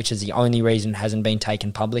within it, which is the only reason it hasn't been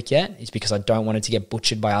taken public yet, is because I don't want it to get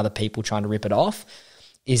butchered by other people trying to rip it off,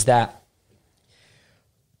 is that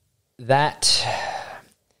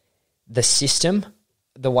the system,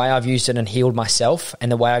 the way I've used it and healed myself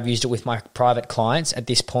and the way I've used it with my private clients at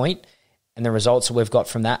this point, and the results that we've got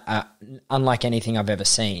from that are unlike anything I've ever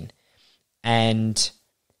seen. And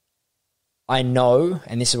I know,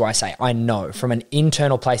 and this is why I say I know from an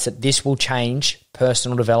internal place, that this will change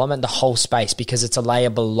personal development, the whole space, because it's a layer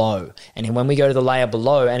below. And when we go to the layer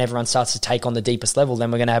below and everyone starts to take on the deepest level,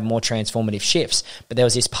 then we're going to have more transformative shifts. But there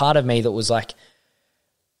was this part of me that was like,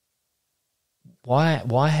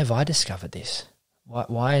 why have I discovered this?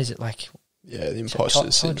 Why is it like... Yeah, the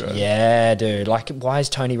imposter syndrome. Yeah, dude. Like, why is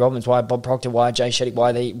Tony Robbins? Why Bob Proctor? Why Jay Shetty?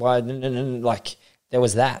 Like, there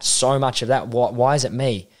was that. So much of that. Why is it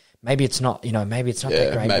me? Maybe it's not, maybe it's not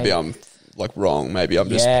that great. Maybe I'm like wrong. Maybe I'm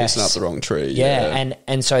just pissing up the wrong tree. Yeah.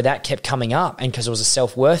 And so that kept coming up, and because it was a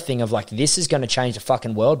self-worth thing of like, this is going to change the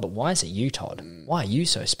fucking world, but why is it you, Todd? Why are you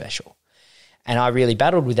so special? And I really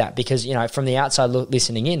battled with that because, from the outside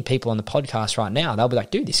listening in, people on the podcast right now, they'll be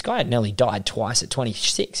like, dude, this guy nearly died twice at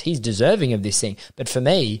 26. He's deserving of this thing. But for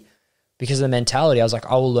me, because of the mentality, I was like,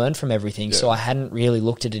 I will learn from everything. Yeah. So I hadn't really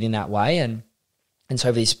looked at it in that way. And so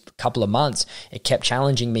over these couple of months, it kept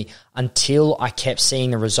challenging me until I kept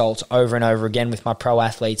seeing the results over and over again with my pro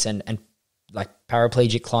athletes and like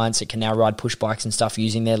paraplegic clients that can now ride push bikes and stuff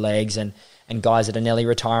using their legs, and guys that are nearly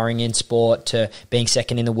retiring in sport to being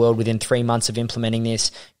second in the world within 3 months of implementing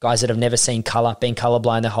this, guys that have never seen colour, been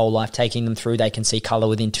colourblind their whole life, taking them through, they can see colour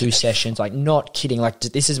within 2 sessions. Like, not kidding. Like,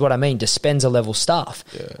 this is what I mean, Dispenza level stuff.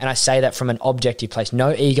 Yeah. And I say that from an objective place,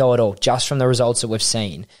 no ego at all, just from the results that we've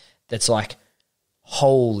seen. That's like,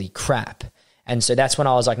 holy crap. And so that's when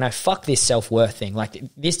I was like, no, fuck this self-worth thing. Like,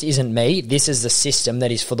 this isn't me. This is the system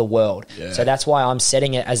that is for the world. Yeah. So that's why I'm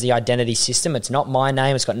setting it as the identity system. It's not my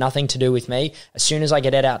name. It's got nothing to do with me. As soon as I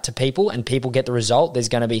get it out to people and people get the result, there's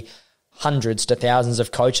going to be hundreds to thousands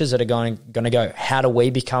of coaches that are going to go, how do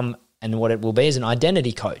we become, and what it will be is an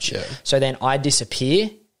identity coach. Yeah. So then I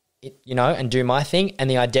disappear, and do my thing, and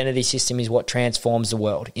the identity system is what transforms the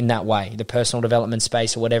world in that way, the personal development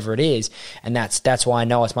space or whatever it is. And that's why I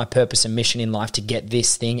know it's my purpose and mission in life to get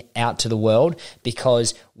this thing out to the world,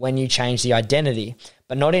 because when you change the identity,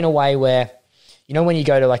 but not in a way where, when you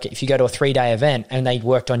go to if you go to a 3-day event and they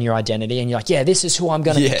worked on your identity and you're like, yeah, this is who I'm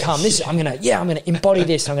going to become. I'm going to embody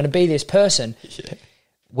this. I'm going to be this person. Yeah.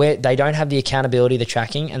 where they don't have the accountability, the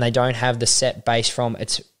tracking, and they don't have the set base from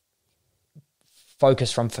its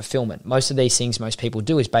focus from fulfillment. Most of these things most people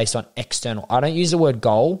do is based on external. I don't use the word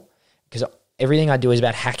goal because everything I do is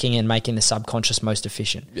about hacking and making the subconscious most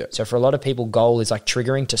efficient. Yep. So for a lot of people, goal is like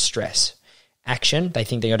triggering to stress. Action, they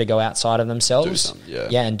think they got to go outside of themselves. Do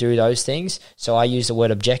something, and do those things. So I use the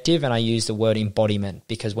word objective and I use the word embodiment,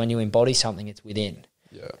 because when you embody something, it's within.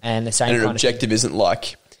 Yeah. And the same and an kind objective of isn't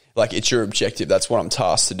like it's your objective. That's what I'm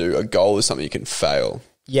tasked to do. A goal is something you can fail.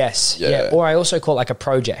 Yes. Yeah. Yeah. Or I also call it like a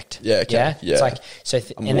project. Yeah. Okay. Yeah. Yeah. It's like, so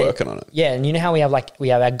I'm working on it. Yeah. And you know how we have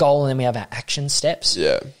our goal and then we have our action steps.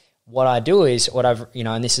 Yeah. What I do is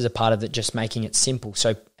and this is a part of it, just making it simple.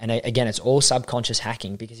 So, and again, it's all subconscious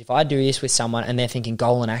hacking, because if I do this with someone and they're thinking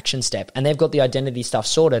goal and action step and they've got the identity stuff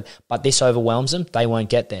sorted, but this overwhelms them, they won't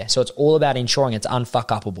get there. So it's all about ensuring it's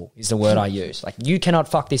unfuck-upable is the word I use. Like, you cannot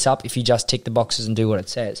fuck this up if you just tick the boxes and do what it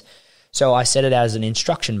says. So I set it as an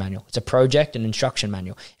instruction manual. It's a project and instruction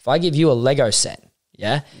manual. If I give you a Lego set,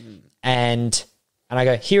 and I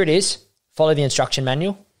go, here it is, follow the instruction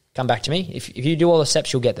manual, come back to me. If you do all the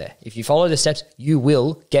steps, you'll get there. If you follow the steps, you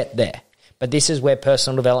will get there. But this is where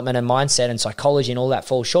personal development and mindset and psychology and all that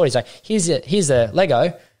falls short. It's like, here's the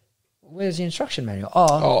Lego. Where's the instruction manual? Try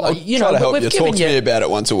to help you. Talk to me about it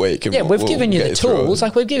once a week. And we've given you the tools.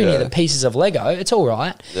 Like, we've given you the pieces of Lego. It's all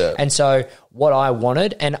right. Yeah. And so what I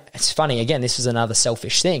wanted, and it's funny, again, this is another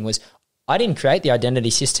selfish thing, was I didn't create the identity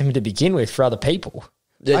system to begin with for other people.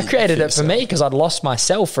 Yeah, I created it for me because I'd lost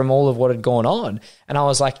myself from all of what had gone on. And I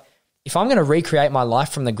was like, if I'm going to recreate my life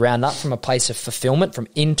from the ground up, from a place of fulfillment, from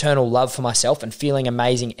internal love for myself and feeling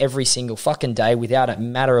amazing every single fucking day without a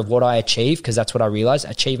matter of what I achieve, because that's what I realized,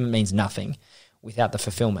 achievement means nothing without the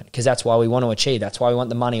fulfillment, because that's why we want to achieve. That's why we want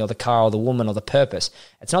the money or the car or the woman or the purpose.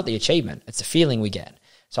 It's not the achievement. It's the feeling we get.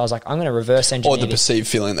 So I was like, I'm going to reverse engineer. Or the perceived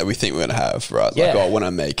feeling that we think we're going to have, right? Yeah. Like, when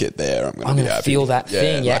I make it there, I'm going to be happy. Feel that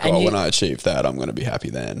thing, yeah. Like, And when I achieve that, I'm going to be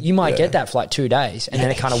happy then. You might get that for like 2 days and then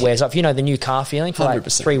it kind of wears off. You know, the new car feeling for like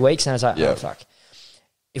 100%. 3 weeks, and I was like, Yeah. oh, fuck.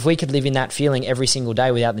 If we could live in that feeling every single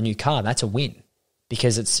day without the new car, that's a win,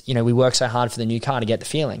 because it's, we work so hard for the new car to get the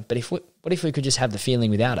feeling. But what if we could just have the feeling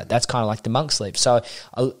without it? That's kind of like the monk sleep. So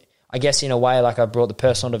I guess in a way, like, I brought the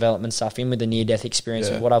personal development stuff in with the near-death experience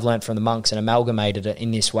of what I've learned from the monks and amalgamated it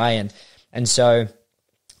in this way. And so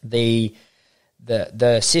the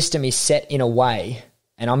system is set in a way,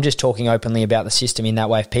 and I'm just talking openly about the system in that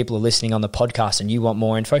way. If people are listening on the podcast and you want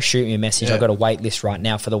more info, shoot me a message. Yeah. I've got a wait list right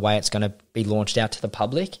now for the way it's going to be launched out to the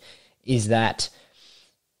public, is that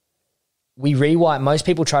most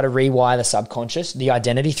people try to rewire the subconscious, the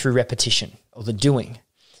identity, through repetition or the doing.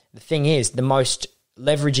 The thing is, the most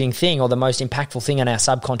leveraging thing or the most impactful thing in our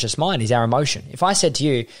subconscious mind is our emotion. If I said to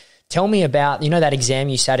you, tell me about, that exam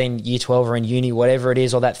you sat in year 12 or in uni, whatever it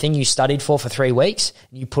is, or that thing you studied for 3 weeks,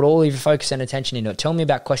 and you put all of your focus and attention into it. Tell me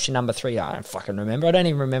about question number 3. I don't fucking remember. I don't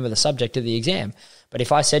even remember the subject of the exam. But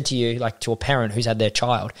if I said to you, like to a parent who's had their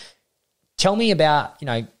child, tell me about,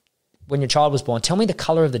 when your child was born, tell me the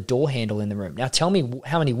color of the door handle in the room. Now tell me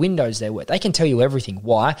how many windows there were. They can tell you everything.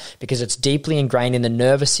 Why? Because it's deeply ingrained in the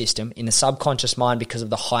nervous system, in the subconscious mind, because of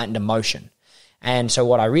the heightened emotion. And so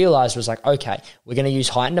what I realized was like, okay, we're going to use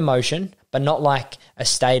heightened emotion, but not like a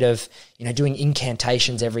state of, doing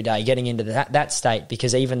incantations every day, getting into that state,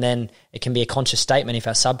 because even then it can be a conscious statement. If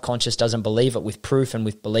our subconscious doesn't believe it with proof and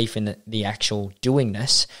with belief in the actual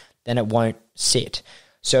doingness, then it won't sit.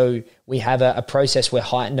 So we have a process where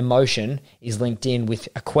heightened emotion is linked in with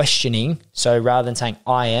a questioning. So rather than saying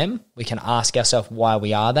I am, we can ask ourselves why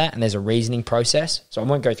we are that, and there's a reasoning process. So I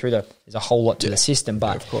won't go through there's a whole lot to the system,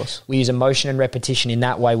 but of course. We use emotion and repetition in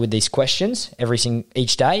that way with these questions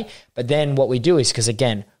each day. But then what we do is, because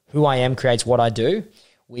again, who I am creates what I do,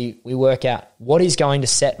 we work out what is going to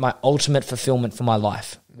set my ultimate fulfillment for my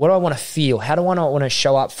life. What do I want to feel? How do I want to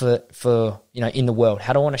show up for in the world?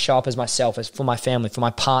 How do I want to show up as myself, as for my family, for my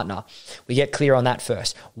partner? We get clear on that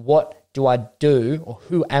first. What do I do, or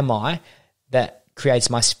who am I that creates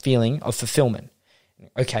my feeling of fulfillment?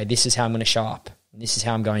 Okay, this is how I'm going to show up. This is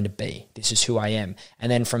how I'm going to be. This is who I am. And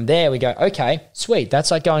then from there we go, okay, sweet.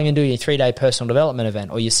 That's like going and doing your 3-day personal development event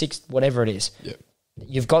or your 6, whatever it is. Yep.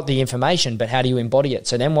 You've got the information, but how do you embody it?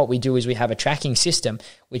 So then what we do is we have a tracking system,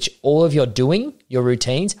 which all of your doing, your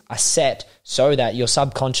routines are set so that your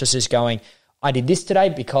subconscious is going, I did this today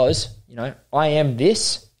because, I am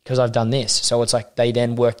this because I've done this. So it's like they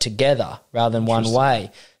then work together rather than one way.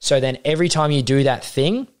 So then every time you do that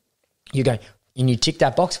thing, you go and you tick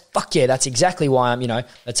that box. Fuck yeah, that's exactly why I'm,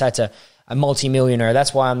 let's say it's a multi-millionaire.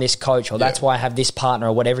 That's why I'm this coach, or that's why I have this partner,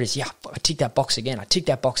 or whatever it is. Yeah, I tick that box again. I tick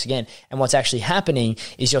that box again. And what's actually happening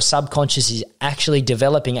is your subconscious is actually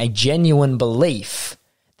developing a genuine belief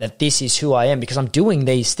that this is who I am because I'm doing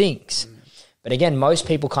these things. But again, most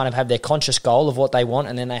people kind of have their conscious goal of what they want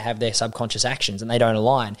and then they have their subconscious actions and they don't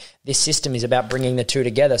align. This system is about bringing the two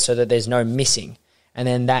together so that there's no missing. And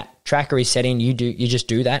then that tracker is set in, you just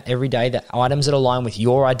do that every day, the items that align with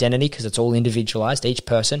your identity because it's all individualized, each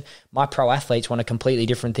person. My pro athletes want a completely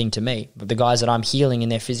different thing to me, but the guys that I'm healing in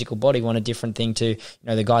their physical body want a different thing to,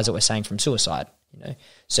 the guys that we're saying from suicide,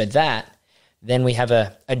 So then we have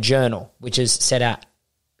a journal, which is set out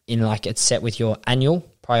in it's set with your annual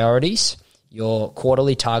priorities, your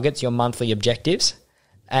quarterly targets, your monthly objectives,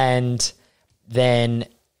 and then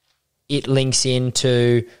it links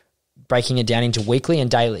into breaking it down into weekly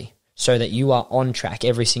and daily so that you are on track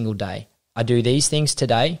every single day. I do these things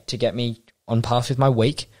today to get me on path with my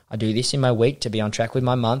week. I do this in my week to be on track with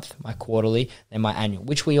my month, my quarterly, then my annual,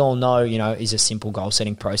 which we all know, is a simple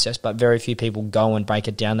goal-setting process, but very few people go and break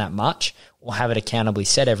it down that much or have it accountably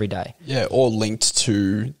set every day. Yeah, or linked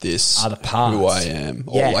to this, other parts. Who I am,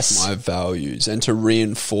 or my values, and to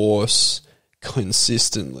reinforce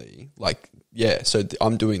consistently, so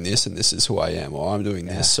I'm doing this and this is who I am, or I'm doing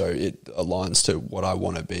this so it aligns to what I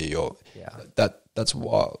want to be, or that's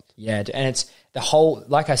wild. Yeah, and it's the whole,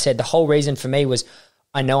 like I said, the whole reason for me was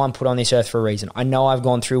I know I'm put on this earth for a reason. I know I've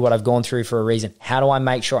gone through what I've gone through for a reason. How do I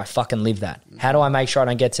make sure I fucking live that? How do I make sure I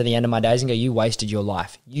don't get to the end of my days and go, you wasted your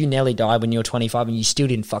life. You nearly died when you were 25 and you still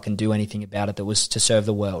didn't fucking do anything about it that was to serve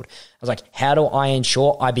the world. I was like, how do I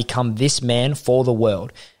ensure I become this man for the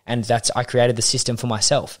world? And I created the system for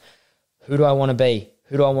myself. Who do I want to be?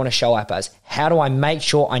 Who do I want to show up as? How do I make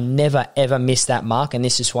sure I never, ever miss that mark? And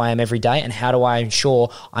this is who I am every day. And how do I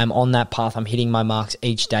ensure I'm on that path? I'm hitting my marks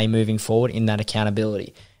each day moving forward in that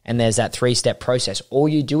accountability. And there's that 3-step process. All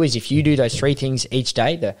you do is if you do those 3 things each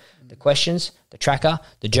day, the questions, the tracker,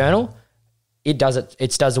 the journal, it does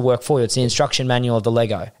the work for you. It's the instruction manual of the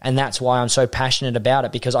Lego. And that's why I'm so passionate about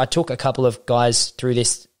it, because I took a couple of guys through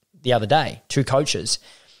this the other day, 2 coaches,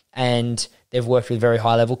 and they've worked with very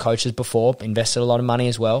high-level coaches before, invested a lot of money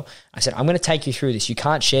as well. I said, I'm going to take you through this. You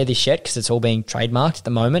can't share this yet because it's all being trademarked at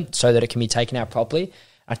the moment so that it can be taken out properly.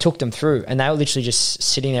 I took them through, and they were literally just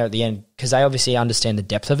sitting there at the end because they obviously understand the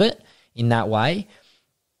depth of it in that way.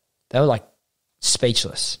 They were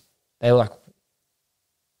speechless. They were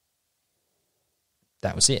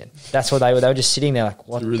that was it. That's what they were. They were just sitting there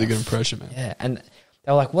what? It's a really good impression, man. Yeah, and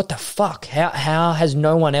they were like, what the fuck? How has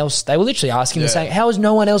no one else... They were literally asking me, saying, how has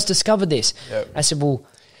no one else discovered this? Yeah. I said, well,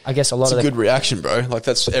 I guess it's a good reaction, bro.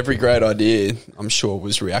 That's every great idea, I'm sure,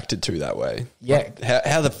 was reacted to that way. Yeah.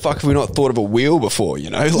 How the fuck have we not thought of a wheel before,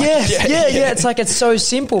 Yes, yeah. It's so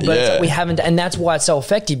simple, but we haven't... And that's why it's so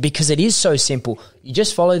effective, because it is so simple. You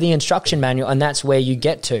just follow the instruction manual, and that's where you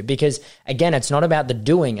get to. Because, again, it's not about the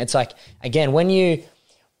doing. It's again,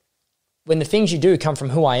 when the things you do come from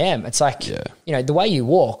who I am, it's the way you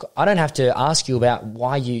walk, I don't have to ask you about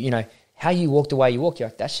why how you walk the way you walk. You're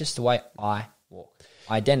like, that's just the way I walk.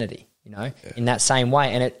 Identity, in that same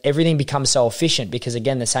way. And everything becomes so efficient because,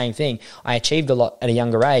 again, the same thing. I achieved a lot at a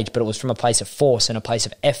younger age, but it was from a place of force and a place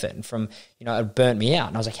of effort and from, it burnt me out.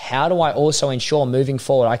 And I was like, how do I also ensure moving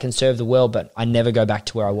forward I can serve the world, but I never go back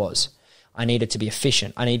to where I was? I need it to be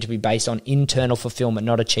efficient. I need to be based on internal fulfillment,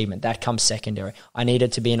 not achievement. That comes secondary. I need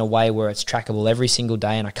it to be in a way where it's trackable every single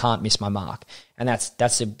day and I can't miss my mark. And that's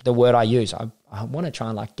the word I use. I want to try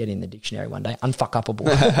and get in the dictionary one day, unfuckupable,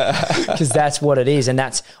 because that's what it is. And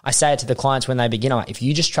I say it to the clients when they begin. I'm like, if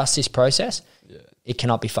you just trust this process, it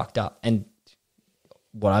cannot be fucked up. And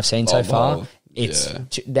what I've seen so far,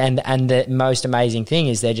 and the most amazing thing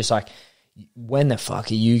is they're just like, when the fuck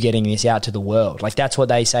are you getting this out to the world? That's what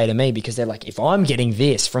they say to me, because they're like, if I'm getting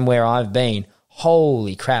this from where I've been,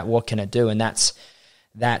 holy crap, what can it do? And that's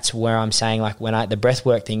where I'm saying, when the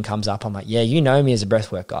breathwork thing comes up, I'm like, yeah, you know me as a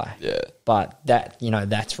breathwork guy. Yeah. But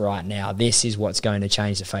that's right now. This is what's going to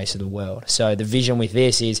change the face of the world. So the vision with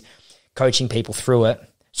this is coaching people through it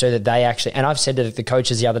so that they actually, and I've said to the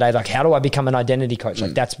coaches the other day, how do I become an identity coach?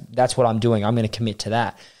 That's what I'm doing. I'm going to commit to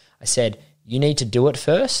that. I said, you need to do it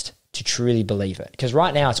first to truly believe it. Because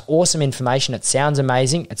right now it's awesome information. It sounds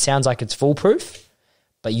amazing. It sounds like it's foolproof,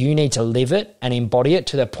 but you need to live it and embody it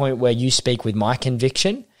to the point where you speak with my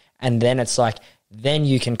conviction. And then it's then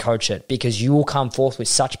you can coach it, because you will come forth with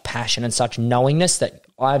such passion and such knowingness that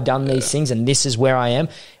I've done these things and this is where I am.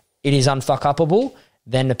 It is unfuckupable.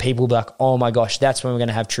 Then the people will be like, oh my gosh, that's when we're going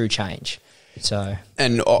to have true change. So,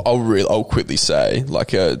 and I'll quickly say,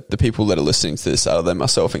 the people that are listening to this, other than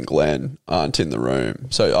myself and Glenn, aren't in the room.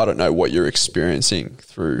 So I don't know what you're experiencing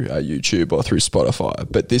through YouTube or through Spotify,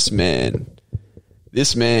 but this man,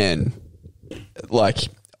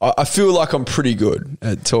 I feel like I'm pretty good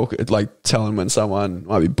at telling when someone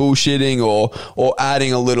might be bullshitting or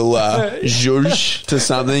adding a little zhuzh to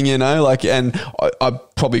something, you know, like, and I'm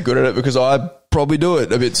probably good at it because I probably do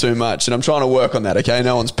it a bit too much, and I'm trying to work on that. Okay,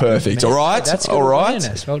 no one's perfect. All right, that's good all right.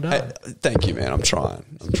 awareness. Well done. Hey, thank you, man. I'm trying.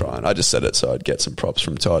 I just said it so I'd get some props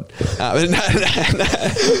from Todd. But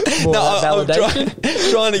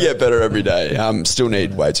Validation. Trying to get better every day. Still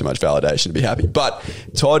need way too much validation to be happy. But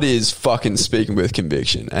Todd is fucking speaking with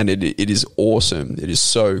conviction, and it is awesome. It is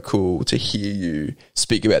so cool to hear you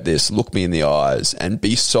speak about this, look me in the eyes, and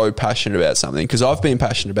be so passionate about something. Because I've been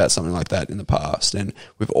passionate about something like that in the past, and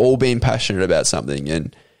we've all been passionate about something,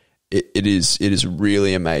 and it is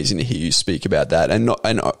really amazing to hear you speak about that, and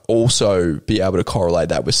also be able to correlate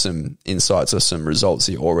that with some insights or some results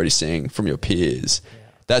that you're already seeing from your peers. Yeah.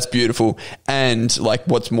 That's beautiful. And like,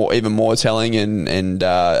 what's even more telling, and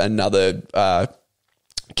another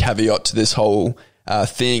caveat to this whole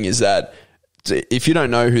thing is that if you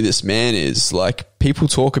don't know who this man is, like, people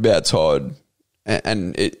talk about Todd,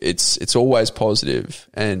 and it's always positive,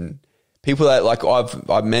 and people that, like,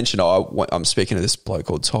 I've mentioned, I'm speaking to this bloke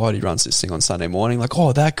called Todd. He runs this thing on Sunday morning. Like,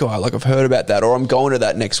 oh, that guy, like, I've heard about that, or I'm going to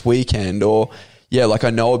that next weekend, or yeah, like,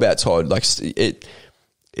 I know about Todd. Like,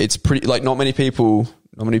 it's pretty, like, not many people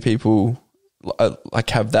like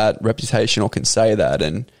have that reputation or can say that.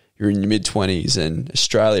 And you're in your mid-20s, and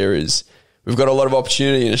we've got a lot of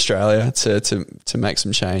opportunity in Australia to make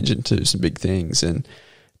some change and to do some big things. And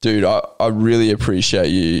dude, I really appreciate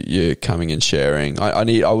you coming and sharing.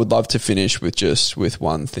 I would love to finish with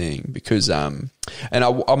one thing, because and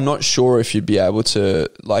I'm not sure if you'd be able to,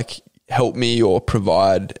 like, help me or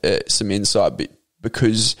provide some insight,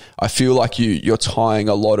 because I feel like you're tying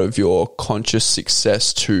a lot of your conscious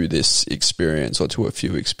success to this experience, or to a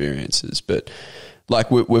few experiences. But like,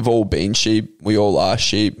 we've all been sheep, we all are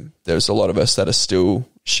sheep. There's a lot of us that are still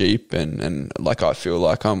sheep, and like, I feel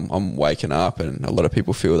like I'm waking up, and a lot of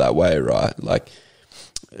people feel that way, right? Like,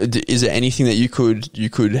 is there anything that you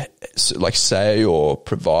could like say or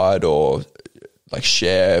provide or like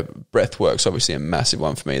share? Breathwork's obviously a massive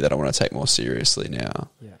one for me that I want to take more seriously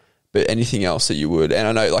now. Yeah. But anything else that you would, and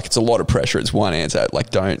I know, like, it's a lot of pressure, it's one answer, like,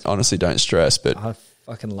 don't stress, but I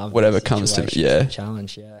fucking love whatever comes to,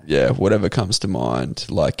 challenge, whatever comes to mind,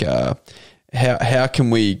 like, how can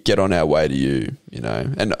we get on our way to you, you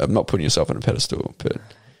know? And I'm not putting yourself on a pedestal, but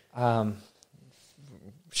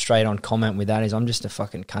straight on comment with that is, I'm just a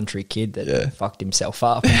fucking country kid that fucked himself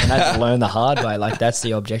up and had to learn the hard way. Like, that's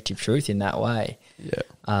the objective truth in that way. Yeah.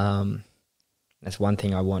 That's one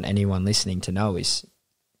thing I want anyone listening to know is,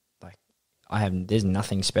 like, there's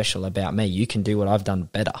nothing special about me. You can do what I've done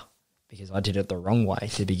better, because I did it the wrong way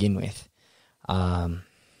to begin with.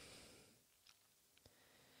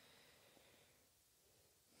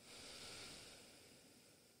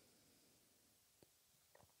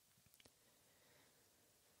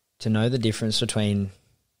 To know the difference between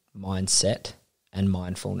mindset and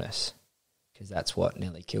mindfulness, because that's what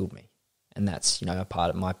nearly killed me. And that's, you know, a part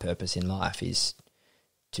of my purpose in life is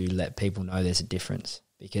to let people know there's a difference.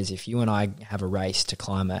 Because if you and I have a race to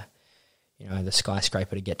climb the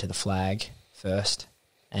skyscraper to get to the flag first,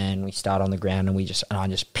 and we start on the ground and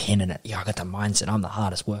I'm just pinning it. Yeah, I got the mindset, I'm the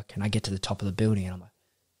hardest work, and I get to the top of the building and I'm like,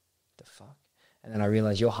 the fuck? And then I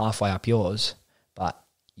realize you're halfway up yours, but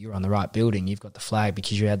you're on the right building, you've got the flag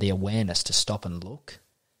because you had the awareness to stop and look.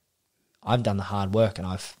 I've done the hard work, and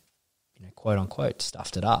I've, you know, quote unquote,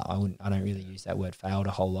 stuffed it up. I don't really use that word failed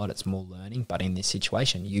a whole lot. It's more learning. But in this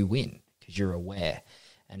situation, you win because you're aware.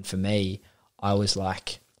 And for me, I was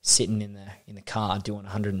like sitting in the car doing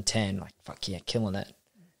 110, like, fuck yeah, killing it.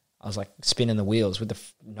 I was like spinning the wheels with the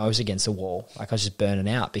nose against the wall. Like, I was just burning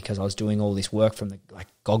out because I was doing all this work from the, like,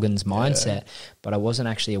 Goggins mindset, but I wasn't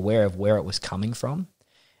actually aware of where it was coming from.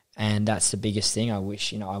 And that's the biggest thing I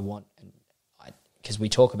wish, you know, I want, because we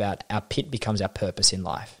talk about our pit becomes our purpose in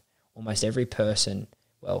life. Almost every person,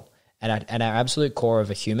 well, at our absolute core of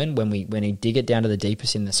a human, when we dig it down to the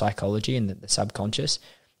deepest in the psychology and the subconscious,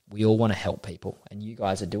 we all want to help people. And you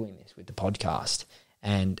guys are doing this with the podcast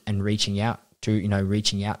and reaching out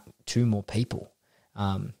to more people,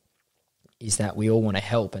 is that we all want to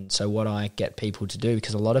help. And so what I get people to do,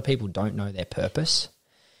 because a lot of people don't know their purpose,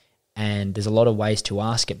 and there's a lot of ways to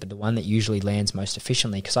ask it, but the one that usually lands most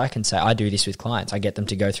efficiently, because I can say, I do this with clients, I get them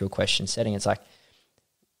to go through a question setting. It's like,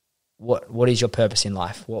 what is your purpose in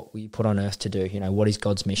life? What were you put on earth to do? You know, what is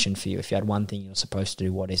God's mission for you? If you had one thing you're supposed to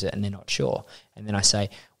do, what is it? And they're not sure. And then I say,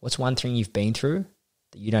 what's one thing you've been through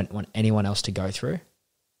that you don't want anyone else to go through?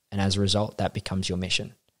 And as a result, that becomes your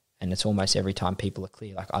mission. And it's almost every time people are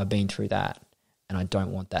clear, like, I've been through that, and I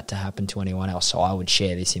don't want that to happen to anyone else. So I would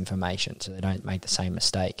share this information so they don't make the same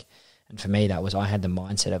mistake. And for me, that was, I had the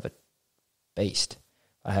mindset of a beast.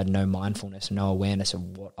 I had no mindfulness, no awareness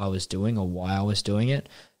of what I was doing or why I was doing it.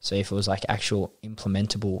 So if it was like actual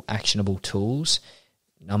implementable, actionable tools,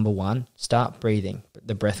 number one, start breathing,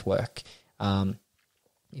 the breath work.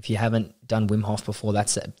 If you haven't done Wim Hof before,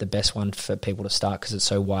 that's the best one for people to start because it's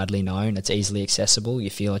so widely known. It's easily accessible. You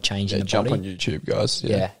feel a change in the jump body. on YouTube, guys.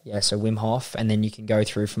 Yeah. So Wim Hof, and then you can go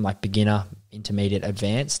through from like beginner, intermediate,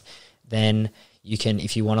 advanced. Then you can,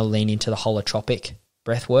 if you want to lean into the holotropic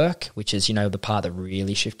breath work, which is, the part that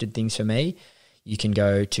really shifted things for me, you can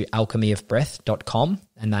go to alchemyofbreath.com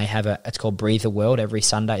and they have it's called Breathe the World every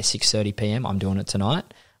Sunday at 6:30 p.m. I'm doing it tonight.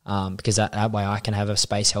 Because that way I can have a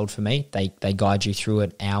space held for me. They guide you through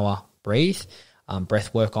an hour breathe.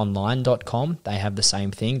 Breathworkonline.com, they have the same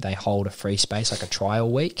thing. They hold a free space, like a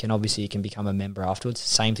trial week, and obviously you can become a member afterwards.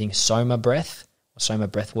 Same thing, Soma Breath, or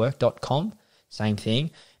somabreathwork.com, same thing,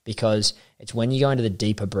 because it's when you go into the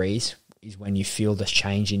deeper breaths is when you feel this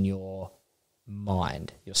change in your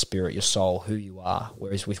mind, your spirit, your soul, who you are.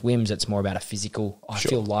 Whereas with Wims, it's more about a physical, I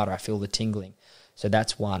feel lighter, I feel the tingling. So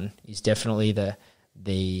that's one, is definitely the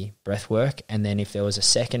breath work. And then if there was a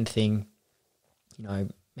second thing,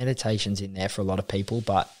 meditation's in there for a lot of people,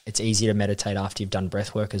 but it's easy to meditate after you've done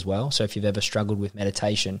breath work as well. So if you've ever struggled with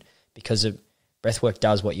meditation, because breath work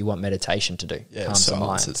does what you want meditation to do. Yeah,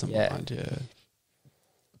 silences the mind. Yeah.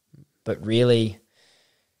 But really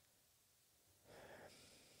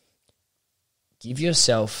give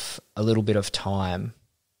yourself a little bit of time,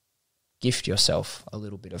 gift yourself a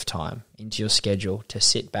little bit of time into your schedule to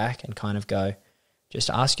sit back and kind of go, just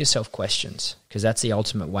ask yourself questions, because that's the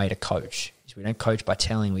ultimate way to coach. We don't coach by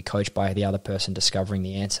telling, we coach by the other person discovering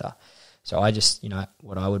the answer. So I just,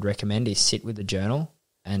 what I would recommend is sit with a journal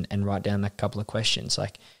and write down a couple of questions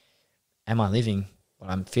like, am I living what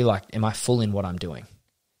I feel like? Am I full in what I'm doing?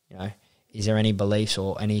 Is there any beliefs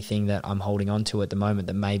or anything that I'm holding on to at the moment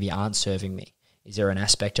that maybe aren't serving me? Is there an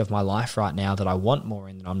aspect of my life right now that I want more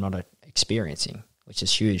in that I'm not experiencing, which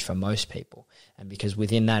is huge for most people? And because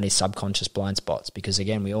within that is subconscious blind spots, because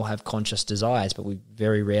again, we all have conscious desires, but we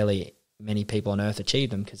very rarely, many people on earth achieve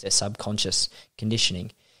them because their subconscious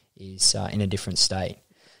conditioning is in a different state.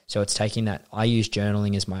 So it's taking that. I use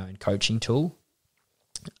journaling as my own coaching tool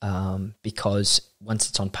because once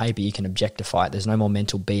it's on paper, you can objectify it. There's no more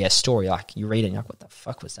mental BS story. Like you read it and you're like, what the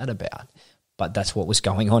fuck was that about? But that's what was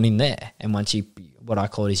going on in there. And once what I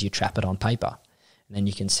call it is you trap it on paper and then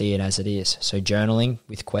you can see it as it is. So journaling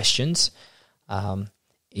with questions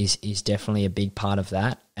is definitely a big part of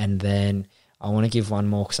that. And then I want to give one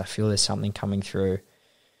more because I feel there's something coming through.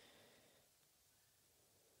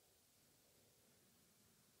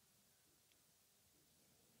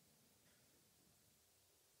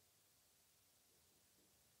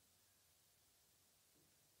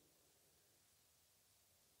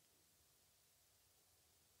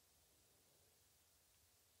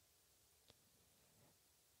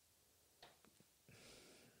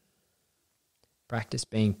 Practice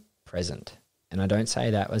being present. And I don't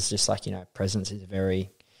say that was just like, presence is a very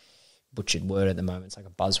butchered word at the moment. It's like a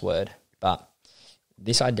buzzword. But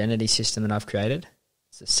this identity system that I've created,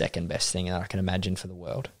 it's the second best thing that I can imagine for the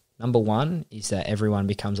world. Number one is that everyone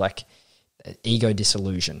becomes like ego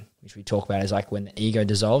disillusion, which we talk about as like when the ego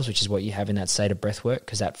dissolves, which is what you have in that state of breath work,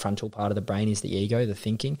 because that frontal part of the brain is the ego, the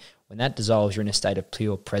thinking. When that dissolves, you're in a state of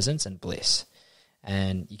pure presence and bliss.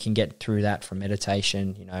 And you can get through that from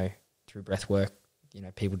meditation, through breath work.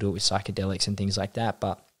 People do it with psychedelics and things like that,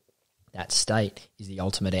 but that state is the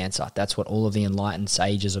ultimate answer. That's what all of the enlightened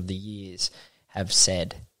sages of the years have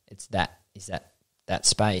said. It's that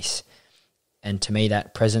space. And to me,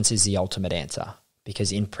 that presence is the ultimate answer,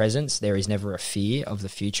 because in presence, there is never a fear of the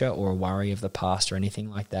future or a worry of the past or anything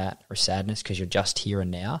like that, or sadness, because you're just here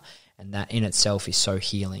and now. And that in itself is so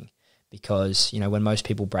healing, because, when most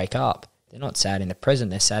people break up, they're not sad in the present.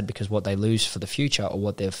 They're sad because what they lose for the future, or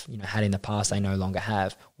what they've had in the past they no longer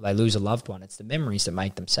have. Or they lose a loved one. It's the memories that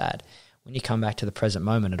make them sad. When you come back to the present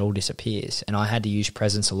moment, it all disappears. And I had to use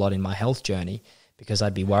presence a lot in my health journey because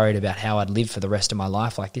I'd be worried about how I'd live for the rest of my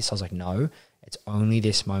life like this. I was like, no, it's only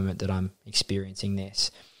this moment that I'm experiencing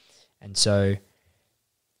this. And so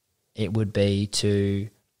it would be to,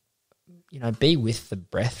 be with the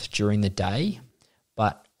breath during the day.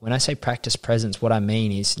 But when I say practice presence, what I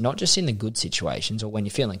mean is not just in the good situations or when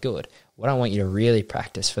you're feeling good. What I want you to really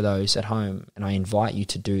practice for those at home, and I invite you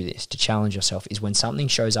to do this, to challenge yourself, is when something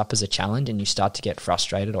shows up as a challenge and you start to get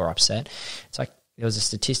frustrated or upset. It's like, there was a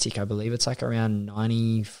statistic, I believe, it's like around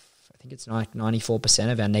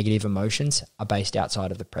 94% of our negative emotions are based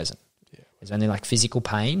outside of the present. Yeah. There's only like physical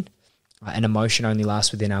pain, An emotion only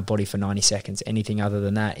lasts within our body for 90 seconds. Anything other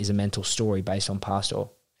than that is a mental story based on past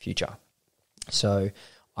or future. So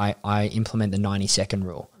I implement the 90-second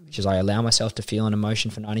rule, which is I allow myself to feel an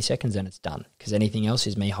emotion for 90 seconds and it's done, because anything else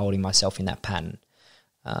is me holding myself in that pattern.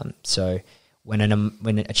 So when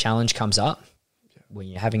a challenge comes up, when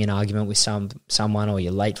you're having an argument with someone or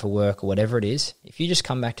you're late for work or whatever it is, if you just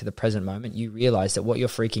come back to the present moment, you realize that what you're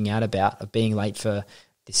freaking out about of being late for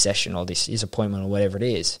this session or this appointment or whatever it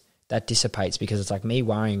is, that dissipates, because it's like me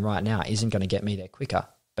worrying right now isn't going to get me there quicker,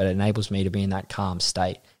 but it enables me to be in that calm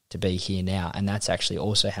state, to be here now. And that's actually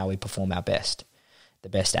also how we perform our best. The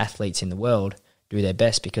best athletes in the world do their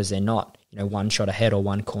best because they're not, one shot ahead or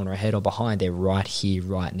one corner ahead or behind. They're right here,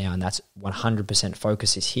 right now. And that's 100%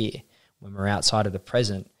 focus is here. When we're outside of the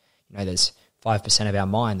present, there's 5% of our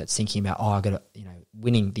mind that's thinking about, I got to,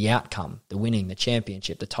 winning the outcome, the winning, the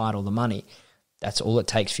championship, the title, the money. That's all it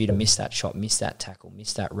takes for you to miss that shot, miss that tackle,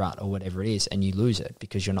 miss that rut or whatever it is, and you lose it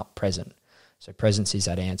because you're not present. So presence is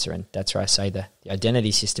that answer, and that's where I say the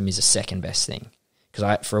identity system is the second best thing.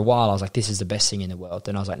 Because for a while I was like, this is the best thing in the world.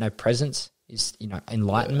 Then I was like, no, presence is,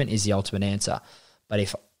 enlightenment is the ultimate answer. But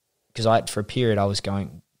for a period I was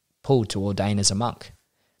pulled to ordain as a monk,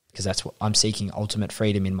 because that's what I'm seeking, ultimate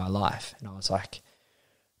freedom in my life. And I was like,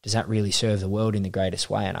 does that really serve the world in the greatest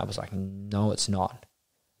way? And I was like, no, it's not.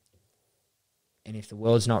 And if the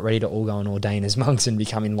world's not ready to all go and ordain as monks and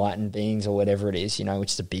become enlightened beings or whatever it is,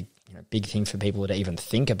 which is a big thing for people to even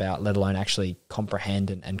think about, let alone actually comprehend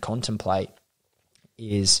and contemplate,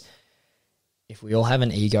 is if we all have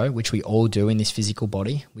an ego, which we all do in this physical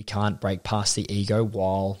body, we can't break past the ego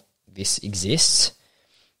while this exists,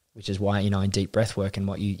 which is why, in deep breath work and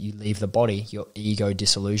what you leave the body, your ego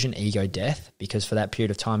dissolution, ego death, because for that period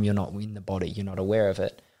of time, you're not in the body, you're not aware of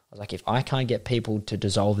it. I was like, if I can't get people to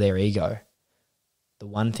dissolve their ego, the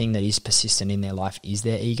one thing that is persistent in their life is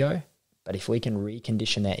their ego. But if we can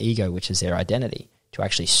recondition their ego, which is their identity, to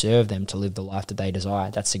actually serve them to live the life that they desire,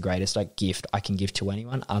 that's the greatest gift I can give to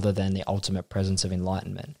anyone other than the ultimate presence of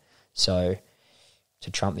enlightenment. So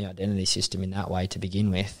to trump the identity system in that way to begin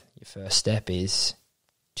with, your first step is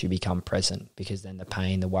to become present, because then the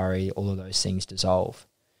pain, the worry, all of those things dissolve.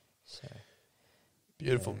 So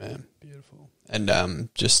beautiful, man. Beautiful. And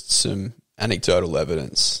just some anecdotal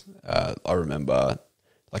evidence. I remember,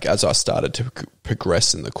 as I started to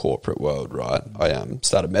progress in the corporate world, right, I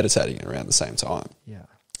started meditating around the same time. Yeah.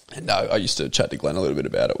 And I used to chat to Glenn a little bit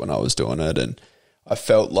about it when I was doing it, and I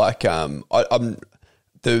felt like I'm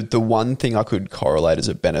the one thing I could correlate as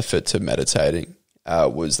a benefit to meditating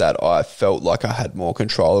was that I felt like I had more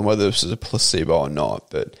control, and whether this was a placebo or not,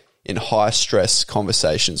 but in high stress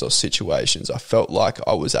conversations or situations, I felt like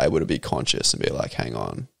I was able to be conscious and be like, hang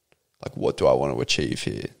on, what do I want to achieve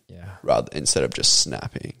here? Yeah. Instead of just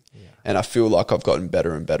snapping. Yeah. And I feel like I've gotten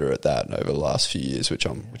better and better at that over the last few years, which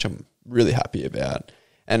I'm really happy about.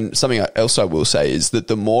 And something else I will say is that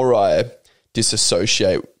the more I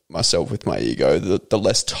disassociate myself with my ego, the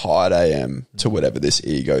less tied I am to whatever this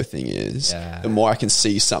ego thing is. Yeah. The more I can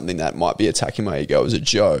see something that might be attacking my ego as a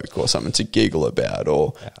joke or something to giggle about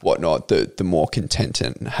or whatnot, the more content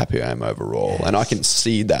and happy I am overall. Yes. And I can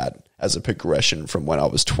see that as a progression from when I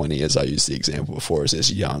was 20, as I used the example before, as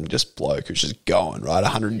this young just bloke who's just going, right,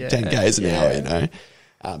 110 Ks an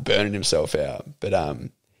hour, burning himself out. But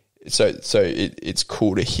so it's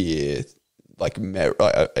cool to hear,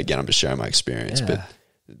 again, I'm just sharing my experience, but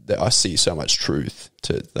that I see so much truth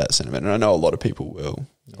to that sentiment. And I know a lot of people will,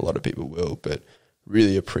 but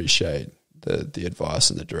really appreciate the advice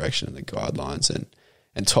and the direction and the guidelines.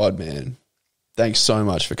 And Todd, man, thanks so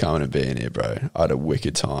much for coming and being here, bro. I had a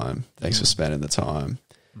wicked time. Thanks for spending the time.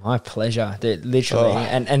 My pleasure, dude, literally.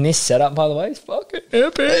 And this setup, by the way, is fucking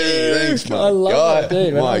epic. Hey, thanks, man. I love it,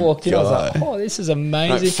 dude. When I walked in, I was like, oh, this is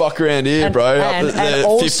amazing. Don't fuck around here, bro. Up at the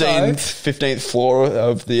also, 15th floor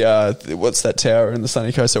of the, what's that tower in the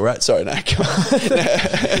Sunny Coast that we're at? Sorry, no, come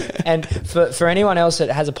on. And for anyone else that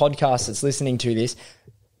has a podcast that's listening to this,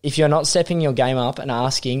 if you're not stepping your game up and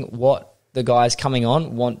asking what the guys coming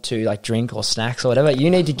on want to drink or snacks or whatever, you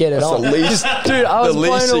need to get it on. The least, dude, I was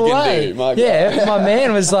blown away. My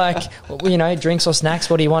man was like, drinks or snacks,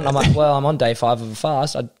 what do you want? I'm like, well, I'm on day 5 of a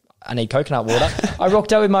fast. I need coconut water. I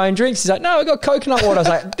rocked out with my own drinks. He's like, no, I got coconut water. I was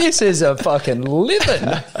like, this is a fucking living.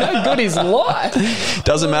 How good is life?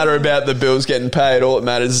 Doesn't matter about the bills getting paid. All that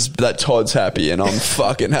matters is that Todd's happy and I'm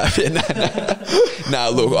fucking happy.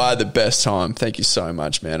 No, look, I had the best time. Thank you so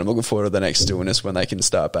much, man. I'm looking forward to the next stillness when they can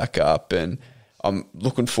start back up, and I'm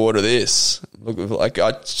looking forward to this. Like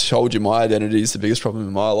I told you, my identity is the biggest problem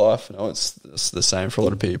in my life. It's the same for a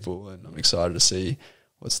lot of people, and I'm excited to see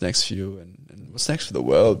what's next for you and what's next for the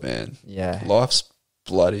world, man. Yeah. Life's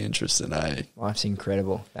bloody interesting, eh? Life's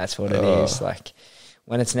incredible. That's what it is. Like,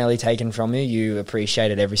 when it's nearly taken from you, you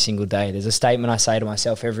appreciate it every single day. There's a statement I say to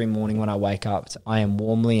myself every morning when I wake up. It's, I am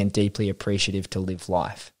warmly and deeply appreciative to live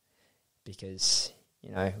life, because,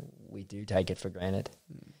 you know, we do take it for granted.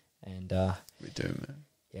 And we do, man.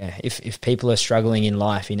 Yeah, if people are struggling in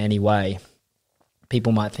life in any way,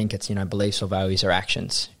 people might think it's, you know, beliefs or values or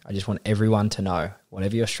actions. I just want everyone to know,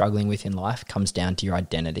 whatever you're struggling with in life comes down to your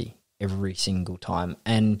identity every single time.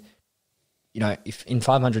 And, you know, if in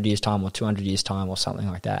 500 years' time or 200 years' time or something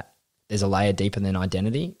like that, there's a layer deeper than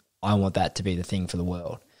identity, I want that to be the thing for the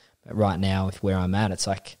world. But right now, with where I'm at, it's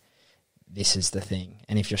like, this is the thing.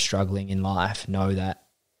 And if you're struggling in life, know that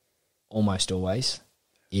almost always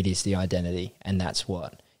it is the identity. And that's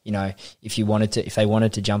what, you know, if they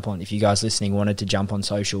wanted to jump on, if you guys listening wanted to jump on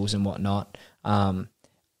socials and whatnot, I'm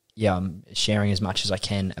sharing as much as I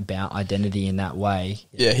can about identity in that way.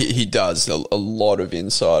 Yeah, he does a lot of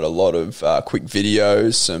insight, a lot of quick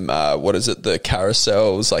videos, some, the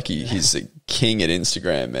carousels. Like he's a king at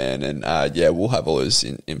Instagram, man. And we'll have all his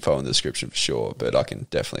info in the description for sure, but I can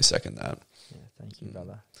definitely second that. Yeah, thank you,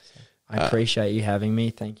 brother. I appreciate you having me.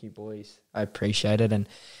 Thank you, boys. I appreciate it. And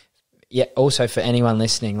yeah, also for anyone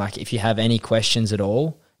listening, like if you have any questions at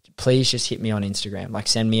all, please just hit me on Instagram. Like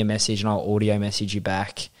send me a message and I'll audio message you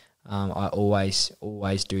back. I always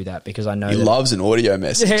do that because I know he loves an audio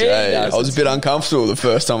message. I was a bit uncomfortable the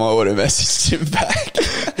first time I audio messaged him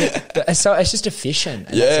back. So it's just efficient.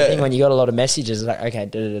 And that's the thing, when you got a lot of messages, it's like, okay,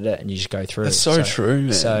 and you just go through. That's so true,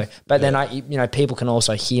 man. Then people can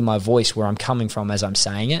also hear my voice where I'm coming from as I'm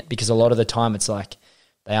saying it, because a lot of the time it's like,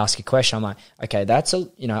 they ask a question, I'm like, okay,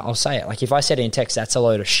 I'll say it. Like if I said it in text, that's a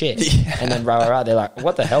load of shit. Yeah. And then they're like,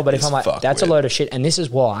 what the hell? But if I'm like, that's weird. A load of shit, and this is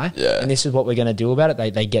why, and this is what we're going to do about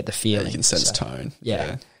it, they get the feeling. Yeah, you can sense tone.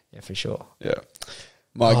 Yeah, for sure. Yeah.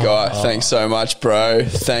 My guy, thanks so much, bro.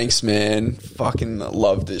 Thanks, man. Fucking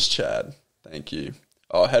love this chat. Thank you.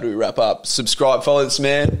 Oh, how do we wrap up? Subscribe, follow this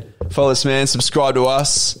man, subscribe to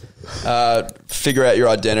us, figure out your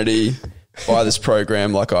identity, buy this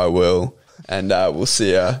program like I will. And we'll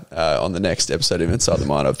see you on the next episode of Inside the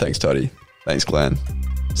Mind of. Thanks, Toddy. Thanks, Glenn.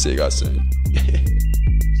 See you guys soon.